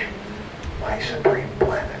reach my supreme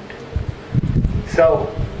planet. So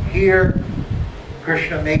here,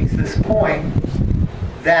 Krishna makes this point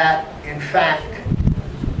that, in fact,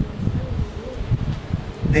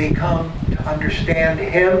 they come to understand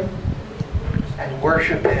him and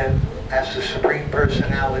worship him as the Supreme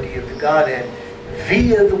Personality of the Godhead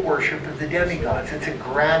via the worship of the demigods. It's a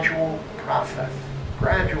gradual process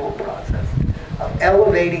of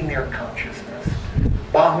elevating their consciousness.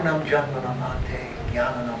 Bahunam janmanam ante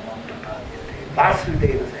jnananam mampapadyate.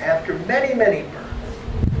 Vasudevas, after many, many births,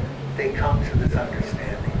 they come to this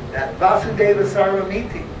understanding that Vasudeva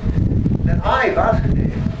sarvamiti, that I,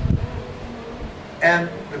 Vasudeva, am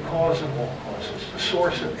the cause of all causes, the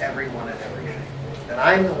source of everyone and everything. That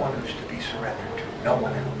I'm the one who's to be surrendered to, no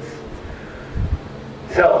one else.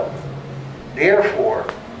 So, therefore,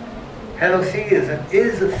 henotheism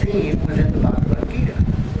is a theme within the Bhagavad Gita.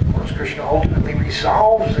 Of course, Krishna ultimately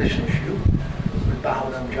resolves this issue with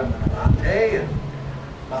Bahunam Jamanamante and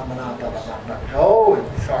Mamana Bhavavakto and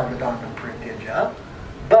Sarvadharma Prityaja.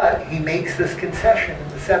 But he makes this concession in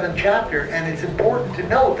the 7th chapter, and it's important to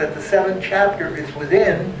note that the 7th chapter is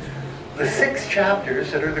within the 6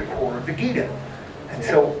 chapters that are the core of the Gita. And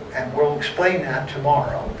so, and we'll explain that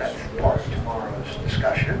tomorrow. That's part of tomorrow's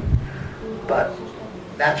discussion. But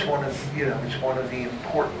that's one of, it's one of the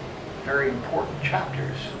important, very important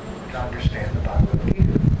chapters to understand the Bhagavad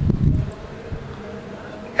Gita.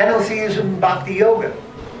 Henotheism, Bhakti Yoga.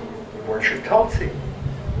 We worship Tulsi.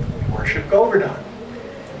 We worship Govardhan.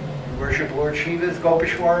 We worship Lord Shiva's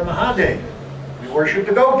Gopeshwara Mahadev. We worship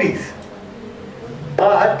the gopis.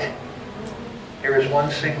 But there is one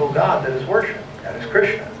single God that is worshipped. That is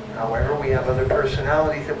Krishna. However, we have other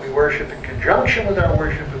personalities that we worship in conjunction with our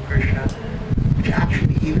worship of Krishna, which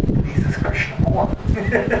actually even pleases Krishna more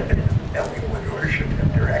than we would worship him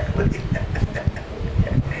directly.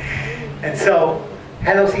 And so,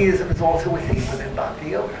 henotheism is also a theme within Bhakti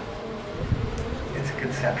Yoga. It's a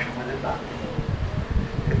conception within Bhakti.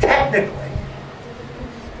 But technically,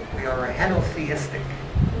 we are a henotheistic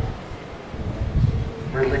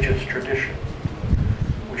religious tradition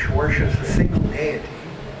which worships a single deity,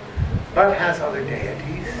 but has other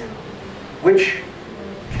deities which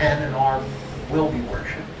can and will be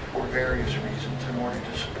worshipped for various reasons in order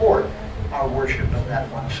to support our worship of that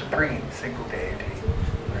one supreme single deity,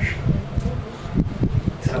 Krishna.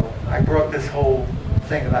 So I brought this whole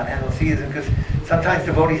thing about henotheism because sometimes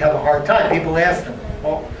devotees have a hard time. People ask them,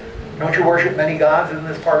 well, don't you worship many gods in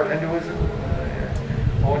this part of Hinduism?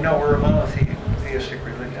 Oh no, we're a monotheistic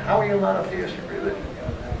religion. How are you a monotheistic religion?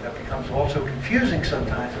 That becomes also confusing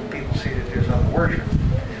sometimes when people see that there's other worship.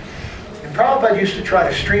 And Prabhupada used to try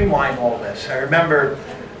to streamline all this. I remember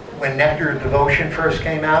when Nectar of Devotion first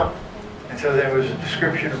came out, and so there was a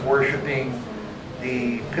description of worshiping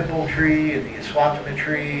the pipal tree and the aswatthama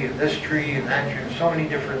tree and this tree and that tree, and so many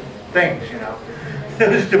different things, you know.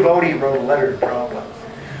 This devotee wrote a letter to Prabhupada.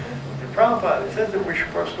 And Prabhupada, it says that we're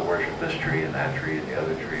supposed to worship this tree and that tree and the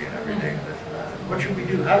other tree and everything and this and that. What should we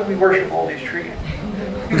do? How do we worship all these trees?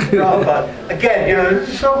 Prabhupada, again, you know, this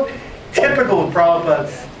is so typical of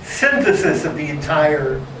Prabhupada's synthesis of the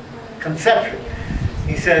entire conception.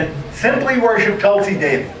 He said, simply worship Tulsi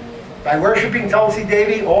Devi. By worshiping Tulsi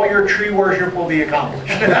Devi, all your tree worship will be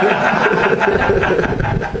accomplished. You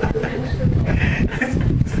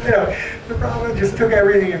know, the Prabhupada just took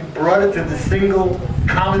everything and brought it to the single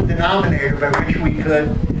common denominator by which we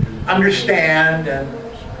could understand and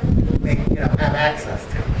make, have access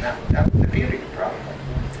to. That was the beauty of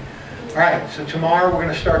Prabhupada. All right, so tomorrow we're going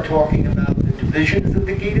to start talking about the divisions of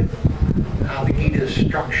the Gita, how the Gita is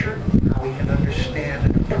structured, how we can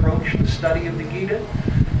understand and approach the study of the Gita.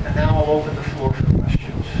 And now I'll open the floor for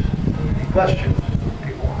questions. Any questions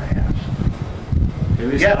people want to ask? Can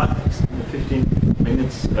we start 15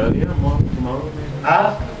 minutes earlier tomorrow?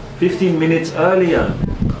 15 minutes earlier.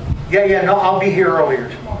 Yeah, no, I'll be here earlier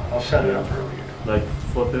tomorrow. I'll set it up earlier. Like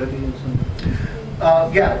 4:30 or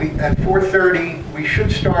something? At 4:30, we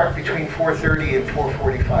should start between 4:30 and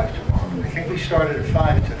 4:45 tomorrow. I think we started at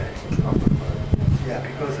 5 today. Yeah,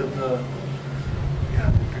 because of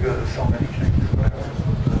so many things. But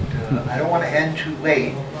I don't want to end too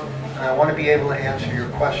late, and I want to be able to answer your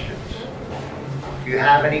questions. Do you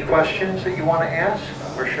have any questions that you want to ask,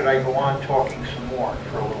 or should I go on talking some more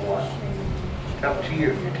for a little while? It's up to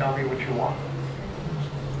you. You tell me what you want.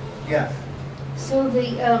 Yes. So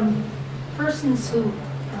the persons who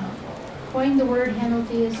coined the word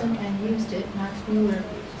henotheism and used it, Max Mueller,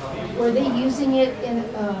 were they using it in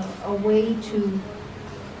a way to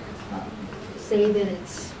say that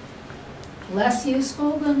it's less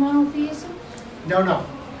useful than monotheism? No.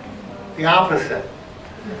 The opposite.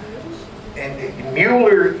 And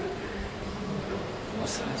Mueller,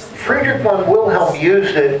 Friedrich von Wilhelm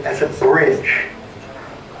used it as a bridge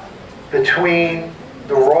between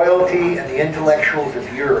the royalty and the intellectuals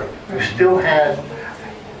of Europe, who still had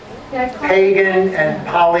pagan and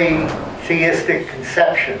polytheistic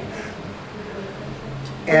conceptions,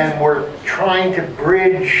 and were trying to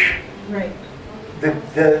bridge the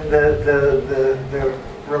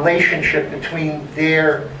relationship between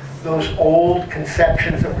those old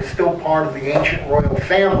conceptions that were still part of the ancient royal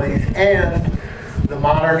families and the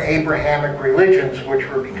modern Abrahamic religions, which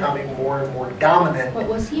were becoming more and more dominant. But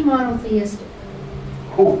was he monotheistic?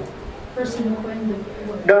 Who? Person who coined the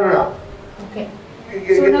word. No. Okay.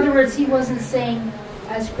 So in other words, he wasn't saying,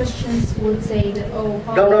 as Christians would say, that, oh...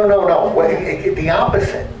 No. The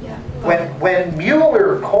opposite. Yeah. When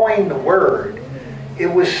Mueller coined the word, it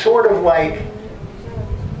was sort of like,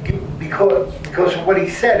 because of what he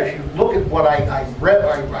said, if you look at what I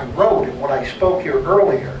wrote and what I spoke here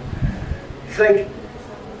earlier, it's like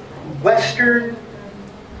Western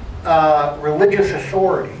religious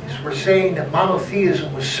authorities were saying that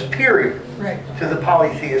monotheism was superior to the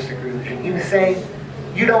polytheistic religion. He was saying,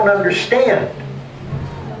 you don't understand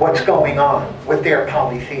what's going on with their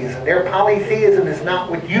polytheism. Their polytheism is not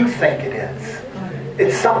what you think it is.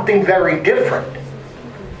 It's something very different.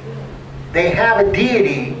 They have a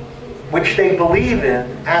deity which they believe in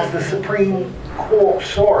as the supreme core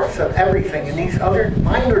source of everything. And these other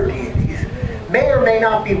minor deities may or may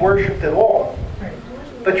not be worshipped at all.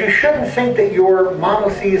 But you shouldn't think that your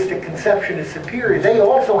monotheistic conception is superior. They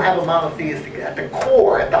also have a monotheistic, at the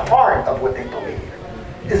core, at the heart of what they believe,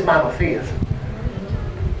 is monotheism.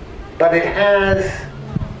 But it has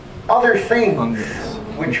other things,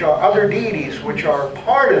 which are other deities, which are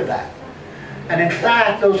part of that. And in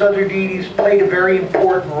fact, those other deities played a very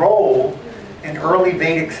important role in early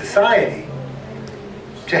Vedic society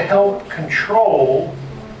to help control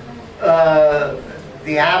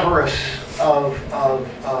the avarice of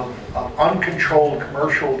uncontrolled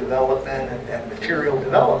commercial development and material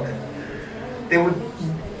development. There would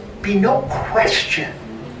be no question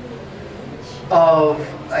of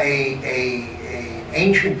a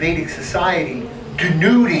ancient Vedic society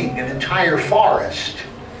denuding an entire forest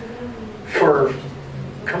for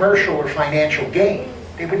commercial or financial gain.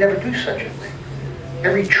 They would never do such a thing.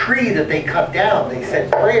 Every tree that they cut down, they said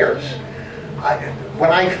prayers.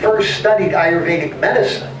 When I first studied Ayurvedic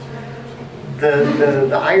medicine, the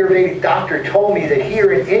Ayurvedic doctor told me that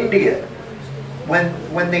here in India,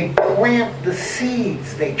 when they plant the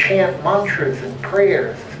seeds, they chant mantras and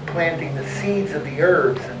prayers, planting the seeds of the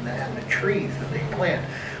herbs and the trees that they plant.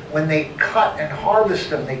 When they cut and harvest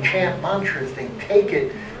them, they chant mantras. They take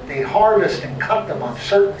it, they harvest and cut them on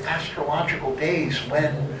certain astrological days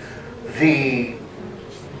when the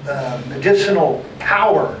medicinal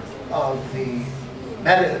power of the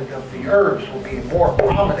herbs will be more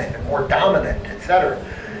prominent and more dominant, etc.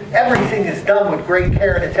 Everything is done with great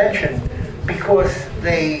care and attention because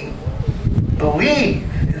they believe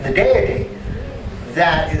in the deity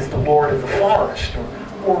that is the Lord of the forest,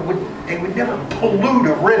 they would never pollute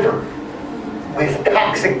a river with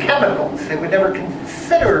toxic chemicals. They would never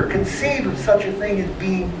consider or conceive of such a thing as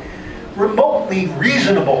being remotely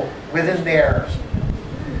reasonable within their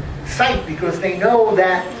sight, because they know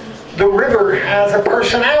that the river has a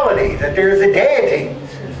personality, that there is a deity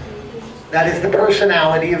that is the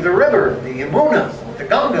personality of the river, the Yamuna, or the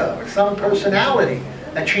Ganga, or some personality,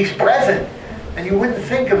 that she's present. And you wouldn't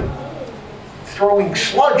think of throwing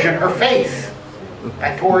sludge in her face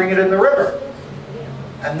by pouring it in the river.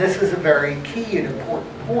 And this is a very key and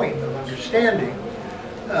important point of understanding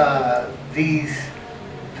how these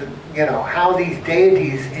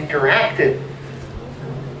deities interacted,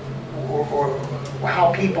 or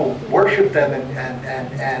how people worshiped them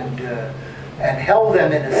and held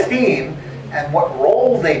them in esteem, and what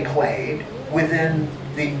role they played within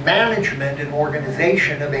the management and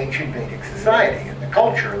organization of ancient Vedic society and the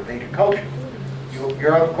culture of Vedic culture.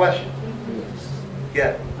 Your other question? Yes.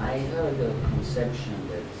 Yeah. I heard a conception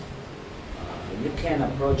that you can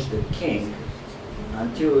approach the king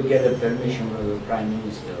until you get a permission from the prime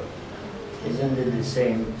minister. Isn't it the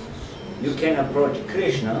same? You can approach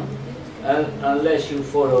Krishna unless you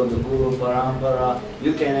follow the Guru Parampara.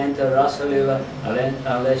 You can enter Rasalila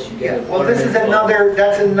unless you get a well, this is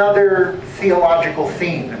that's another theological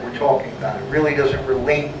theme that we're talking about. It really doesn't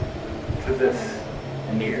relate to this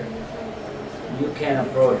here. You can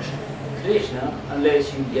approach Krishna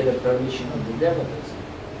unless you get a permission of the devotees,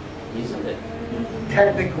 isn't it?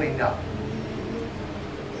 Technically, no.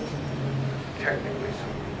 Technically,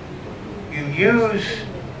 no. You use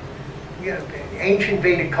ancient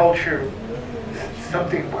Vedic culture,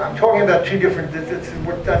 something, I'm talking about two different,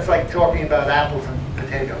 that's like talking about apples and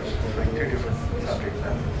potatoes. It's like two different subject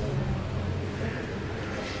matters.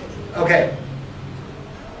 Okay.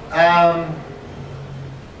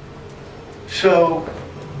 So,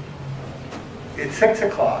 it's 6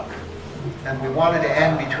 o'clock, and we wanted to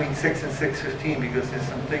end between 6 and 6:15 because there's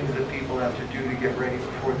some things that people have to do to get ready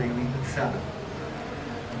before they leave at 7.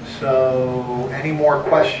 So, any more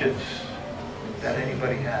questions that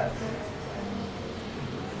anybody has?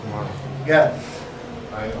 Yeah.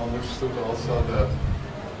 I understood also that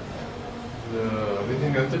the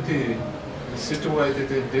living entity is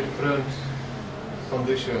situated in different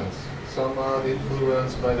conditions. Some are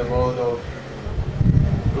influenced by the mode of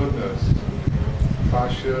goodness,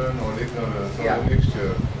 passion or ignorance, or a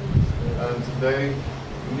mixture, and they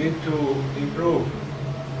need to improve.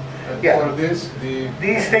 And for this,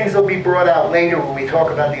 these things will be brought out later when we talk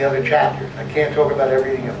about the other chapters. I can't talk about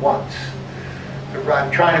everything at once.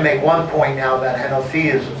 I'm trying to make one point now about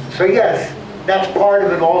henotheism. So yes, that's part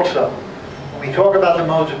of it also. When we talk about the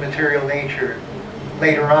modes of material nature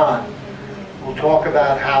later on, we'll talk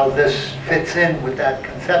about how this fits in with that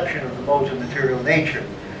conception of the modes of material nature.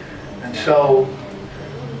 And so,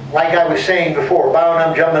 like I was saying before,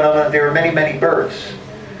 Bhavanam, Jamanam, there are many, many births.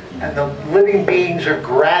 And the living beings are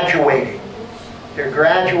graduating. They're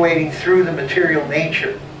graduating through the material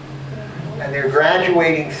nature and they're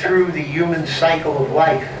graduating through the human cycle of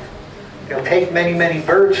life. They'll take many, many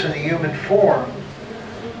births in the human form,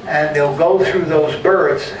 and they'll go through those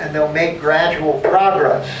births, and they'll make gradual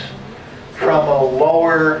progress from a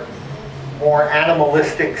lower, more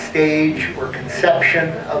animalistic stage or conception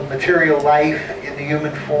of material life in the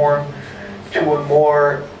human form to a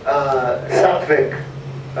more sattvic,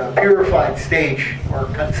 purified stage or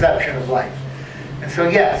conception of life. And so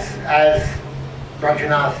yes, as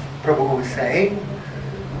Rajanath Prabhu was saying,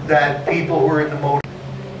 that people who are in the mode,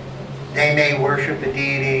 they may worship a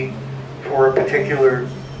deity for a particular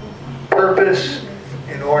purpose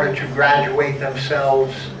in order to graduate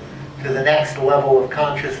themselves to the next level of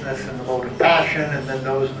consciousness in the mode of passion, and then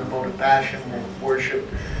those in the mode of passion will worship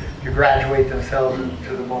to graduate themselves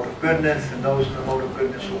into the mode of goodness, and those in the mode of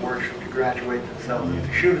goodness will worship to graduate themselves into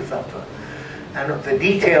Shuddha Sattva. And the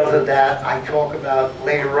details of that I talk about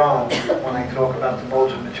later on when I talk about the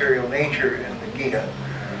modes of material nature in the Gita.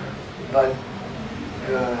 But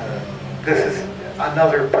this is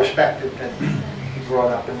another perspective that he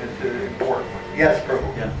brought up, and it's an important one. Yes,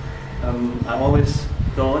 Prabhu? Yeah. I always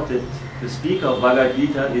thought that the speaker of Bhagavad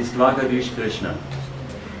Gita is Dvakadish Krishna.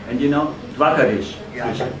 And you know, Dvakadish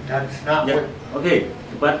Krishna. That's not Yeah. what... Okay,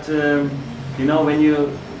 but you know, when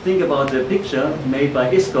you think about the picture made by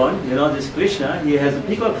ISKCON, you know, this Krishna, he has a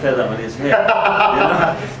peacock feather on his head.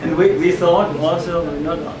 You know? And we thought also,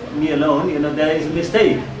 not me alone, you know, there is a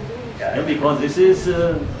mistake. Yeah, because this is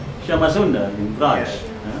Shyamasundar in Raj. Yes.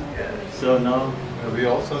 Yes. So now... We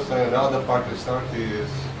also say Radha Parthasarthi is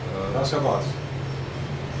Rasabhas.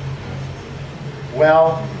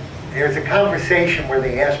 Well, there's a conversation where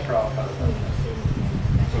they asked Prabhupada.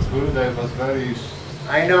 Because Gurudev was very...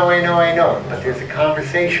 I know, but there's a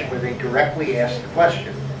conversation where they directly ask the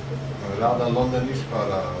question. Radha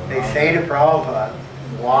Londanishpara. They say to Prabhupada,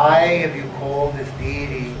 why have you called this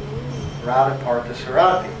deity Radha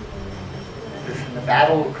Parthasarthi? This in the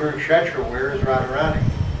battle of Kurukshetra, where is Radharani?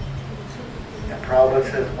 And Prabhupada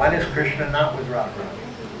says, when is Krishna not with Radharani?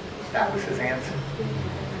 That was his answer.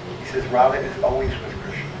 He says, Radha is always with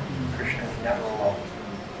Krishna. Krishna is never alone.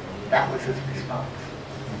 That was his response.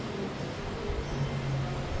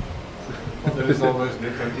 Well, there is always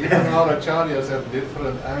different. Even our acharyas have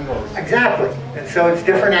different angles. Exactly. And so it's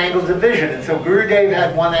different angles of vision. And so Gurudev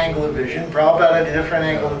had one angle of vision, Prabhupada had a different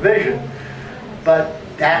angle of vision. But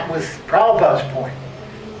that was Prabhupada's point.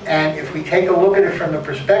 And if we take a look at it from the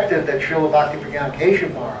perspective that Srila Bhakti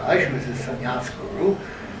Keshav Maharaj, who is his sannyas guru,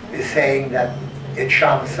 is saying that it's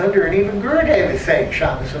Shyamasundar, and even Gurudev is saying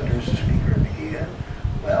Shyamasundar is the speaker of the Gita,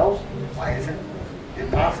 well, why isn't it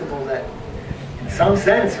possible that in some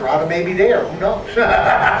sense Radha may be there? Who knows?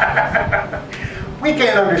 We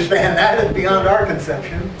can't understand that. It's beyond our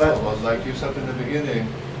conception. But well, like you said in the beginning,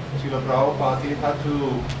 Srila Prabhupada he had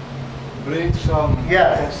to bring some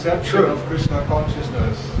conception of Krishna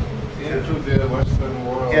consciousness into the Western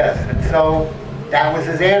world. Yes, and so that was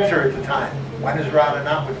his answer at the time. When is Radha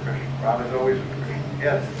not with Krishna? Radha is always with Krishna.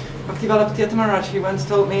 Yes. Bhakti Maharaj, he once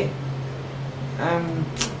told me,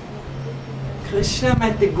 Krishna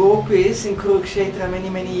met the gopis in Kurukshetra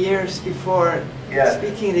many years before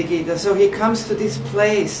speaking the Gita. So he comes to this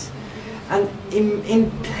place and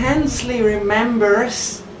intensely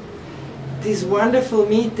remembers this wonderful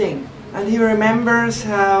meeting. And he remembers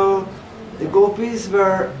how the gopis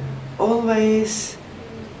were always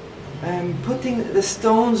putting the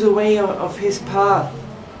stones away of his path.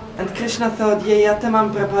 And Krishna thought,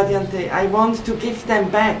 Yayatamam prapadyante, I want to give them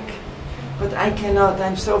back, but I cannot,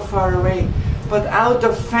 I'm so far away. But out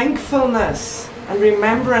of thankfulness and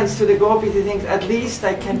remembrance to the gopis, he thinks, at least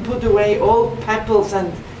I can put away all pebbles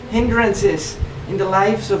and hindrances in the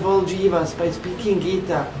lives of all jivas by speaking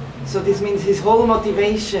Gita. So this means his whole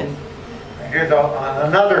motivation. Here's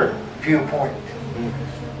another viewpoint.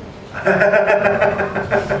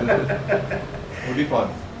 Udipan.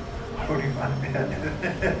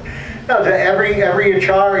 No, every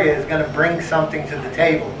acharya is going to bring something to the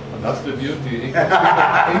table. And that's the beauty.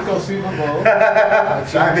 Inconceivable.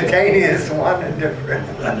 Simultaneous, one and different.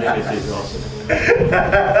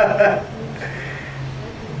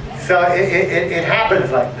 So it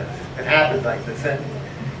happens like this. It happens like this. And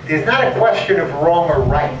there's not a question of wrong or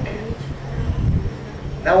right.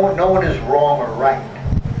 No one is wrong or right.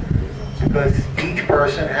 Because each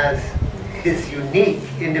person has his unique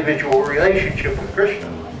individual relationship with Krishna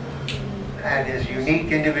and his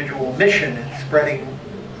unique individual mission in spreading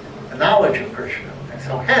the knowledge of Krishna. And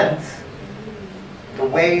so hence, the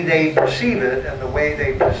way they perceive it and the way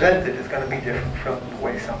they present it is going to be different from the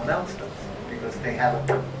way someone else does, because they have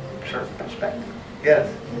a certain perspective. Yes?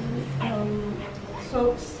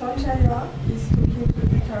 So Sanjaya is looking to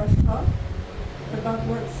Vikarastha, about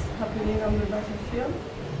what's happening on the battlefield.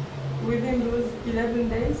 Within those 11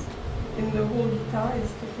 days, in the whole Gita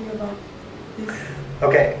is talking about this.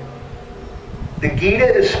 Okay. The Gita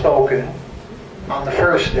is spoken on the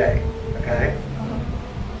first day, okay?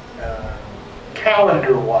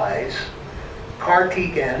 Calendar-wise,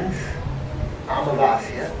 Kartik ends,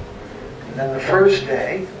 Amavasya, and then the first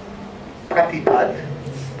day, Pratipat.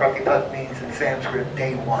 Pratipat means in Sanskrit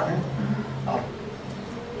day 1 of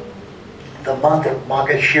the month of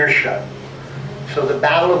Magashirsha. So the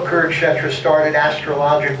Battle of Kurukshetra started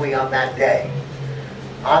astrologically on that day.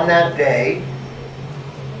 On that day,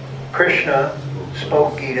 Krishna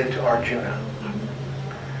spoke Gita to Arjuna.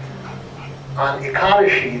 On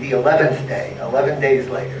Ekadashi, the 11th day, 11 days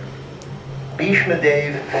later, Bhishma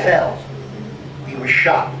Dev fell. He was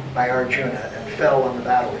shot by Arjuna and fell on the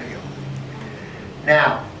battlefield.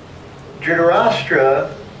 Now,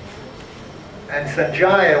 Dhritarashtra and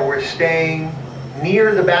Sanjaya were staying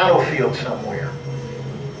near the battlefield somewhere.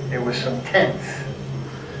 There were some tents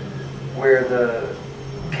where the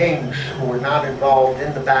kings who were not involved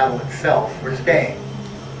in the battle itself were staying.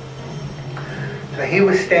 So he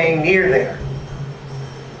was staying near there.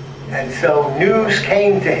 And so news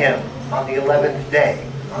came to him on the 11th day,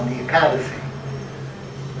 on the Ekadasi,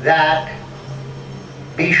 that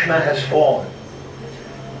Bhishma has fallen.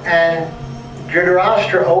 And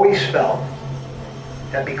Dhritarashtra always felt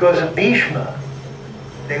that because of Bhishma,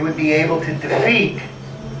 they would be able to defeat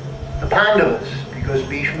the Pandavas, because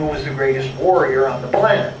Bhishma was the greatest warrior on the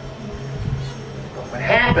planet. But what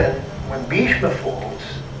happened when Bhishma falls,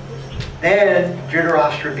 then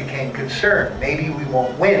Dhritarashtra became concerned. Maybe we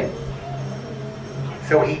won't win.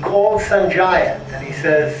 So he called Sanjaya and he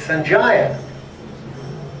says, Sanjaya,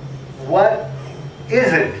 what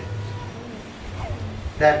is it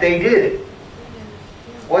that they did?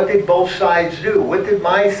 What did both sides do? What did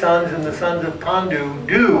my sons and the sons of Pandu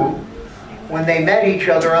do when they met each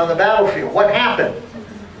other on the battlefield? What happened?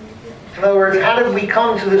 In other words, how did we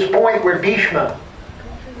come to this point where Bhishma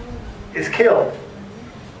is killed?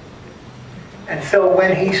 And so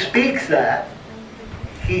when he speaks that,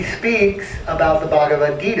 he speaks about the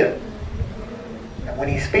Bhagavad Gita. And when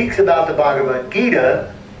he speaks about the Bhagavad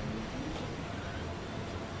Gita,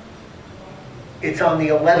 it's on the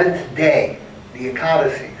 11th day, the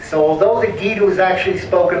Ekadasi. So although the Gita was actually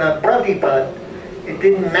spoken on Pratipat, it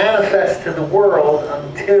didn't manifest to the world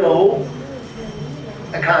until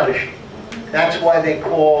Ekadashi. That's why they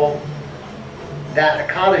call that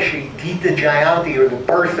Ekadashi Gita Jayanti, or the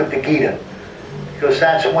birth of the Gita, because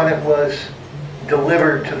that's when it was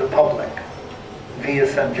delivered to the public via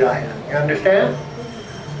Sanjaya. You understand?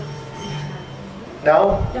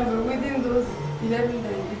 No? Yeah, but within those 11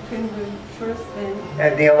 days, between the first day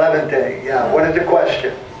and the 11th day, yeah. What is the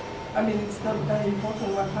question? I mean, it's not very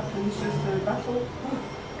important what happened, it's just a battle.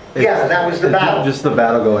 Yeah, that was the battle. Just the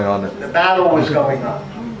battle going on. The battle was going on.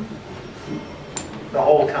 The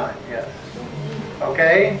whole time, yes.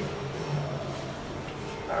 Okay?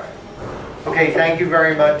 All right. Okay, thank you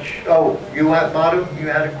very much. Oh, you have, Madhu, you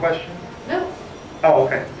had a question? No. Oh,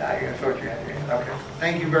 okay. I thought you had. Okay.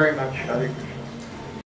 Thank you very much. Hare Krishna.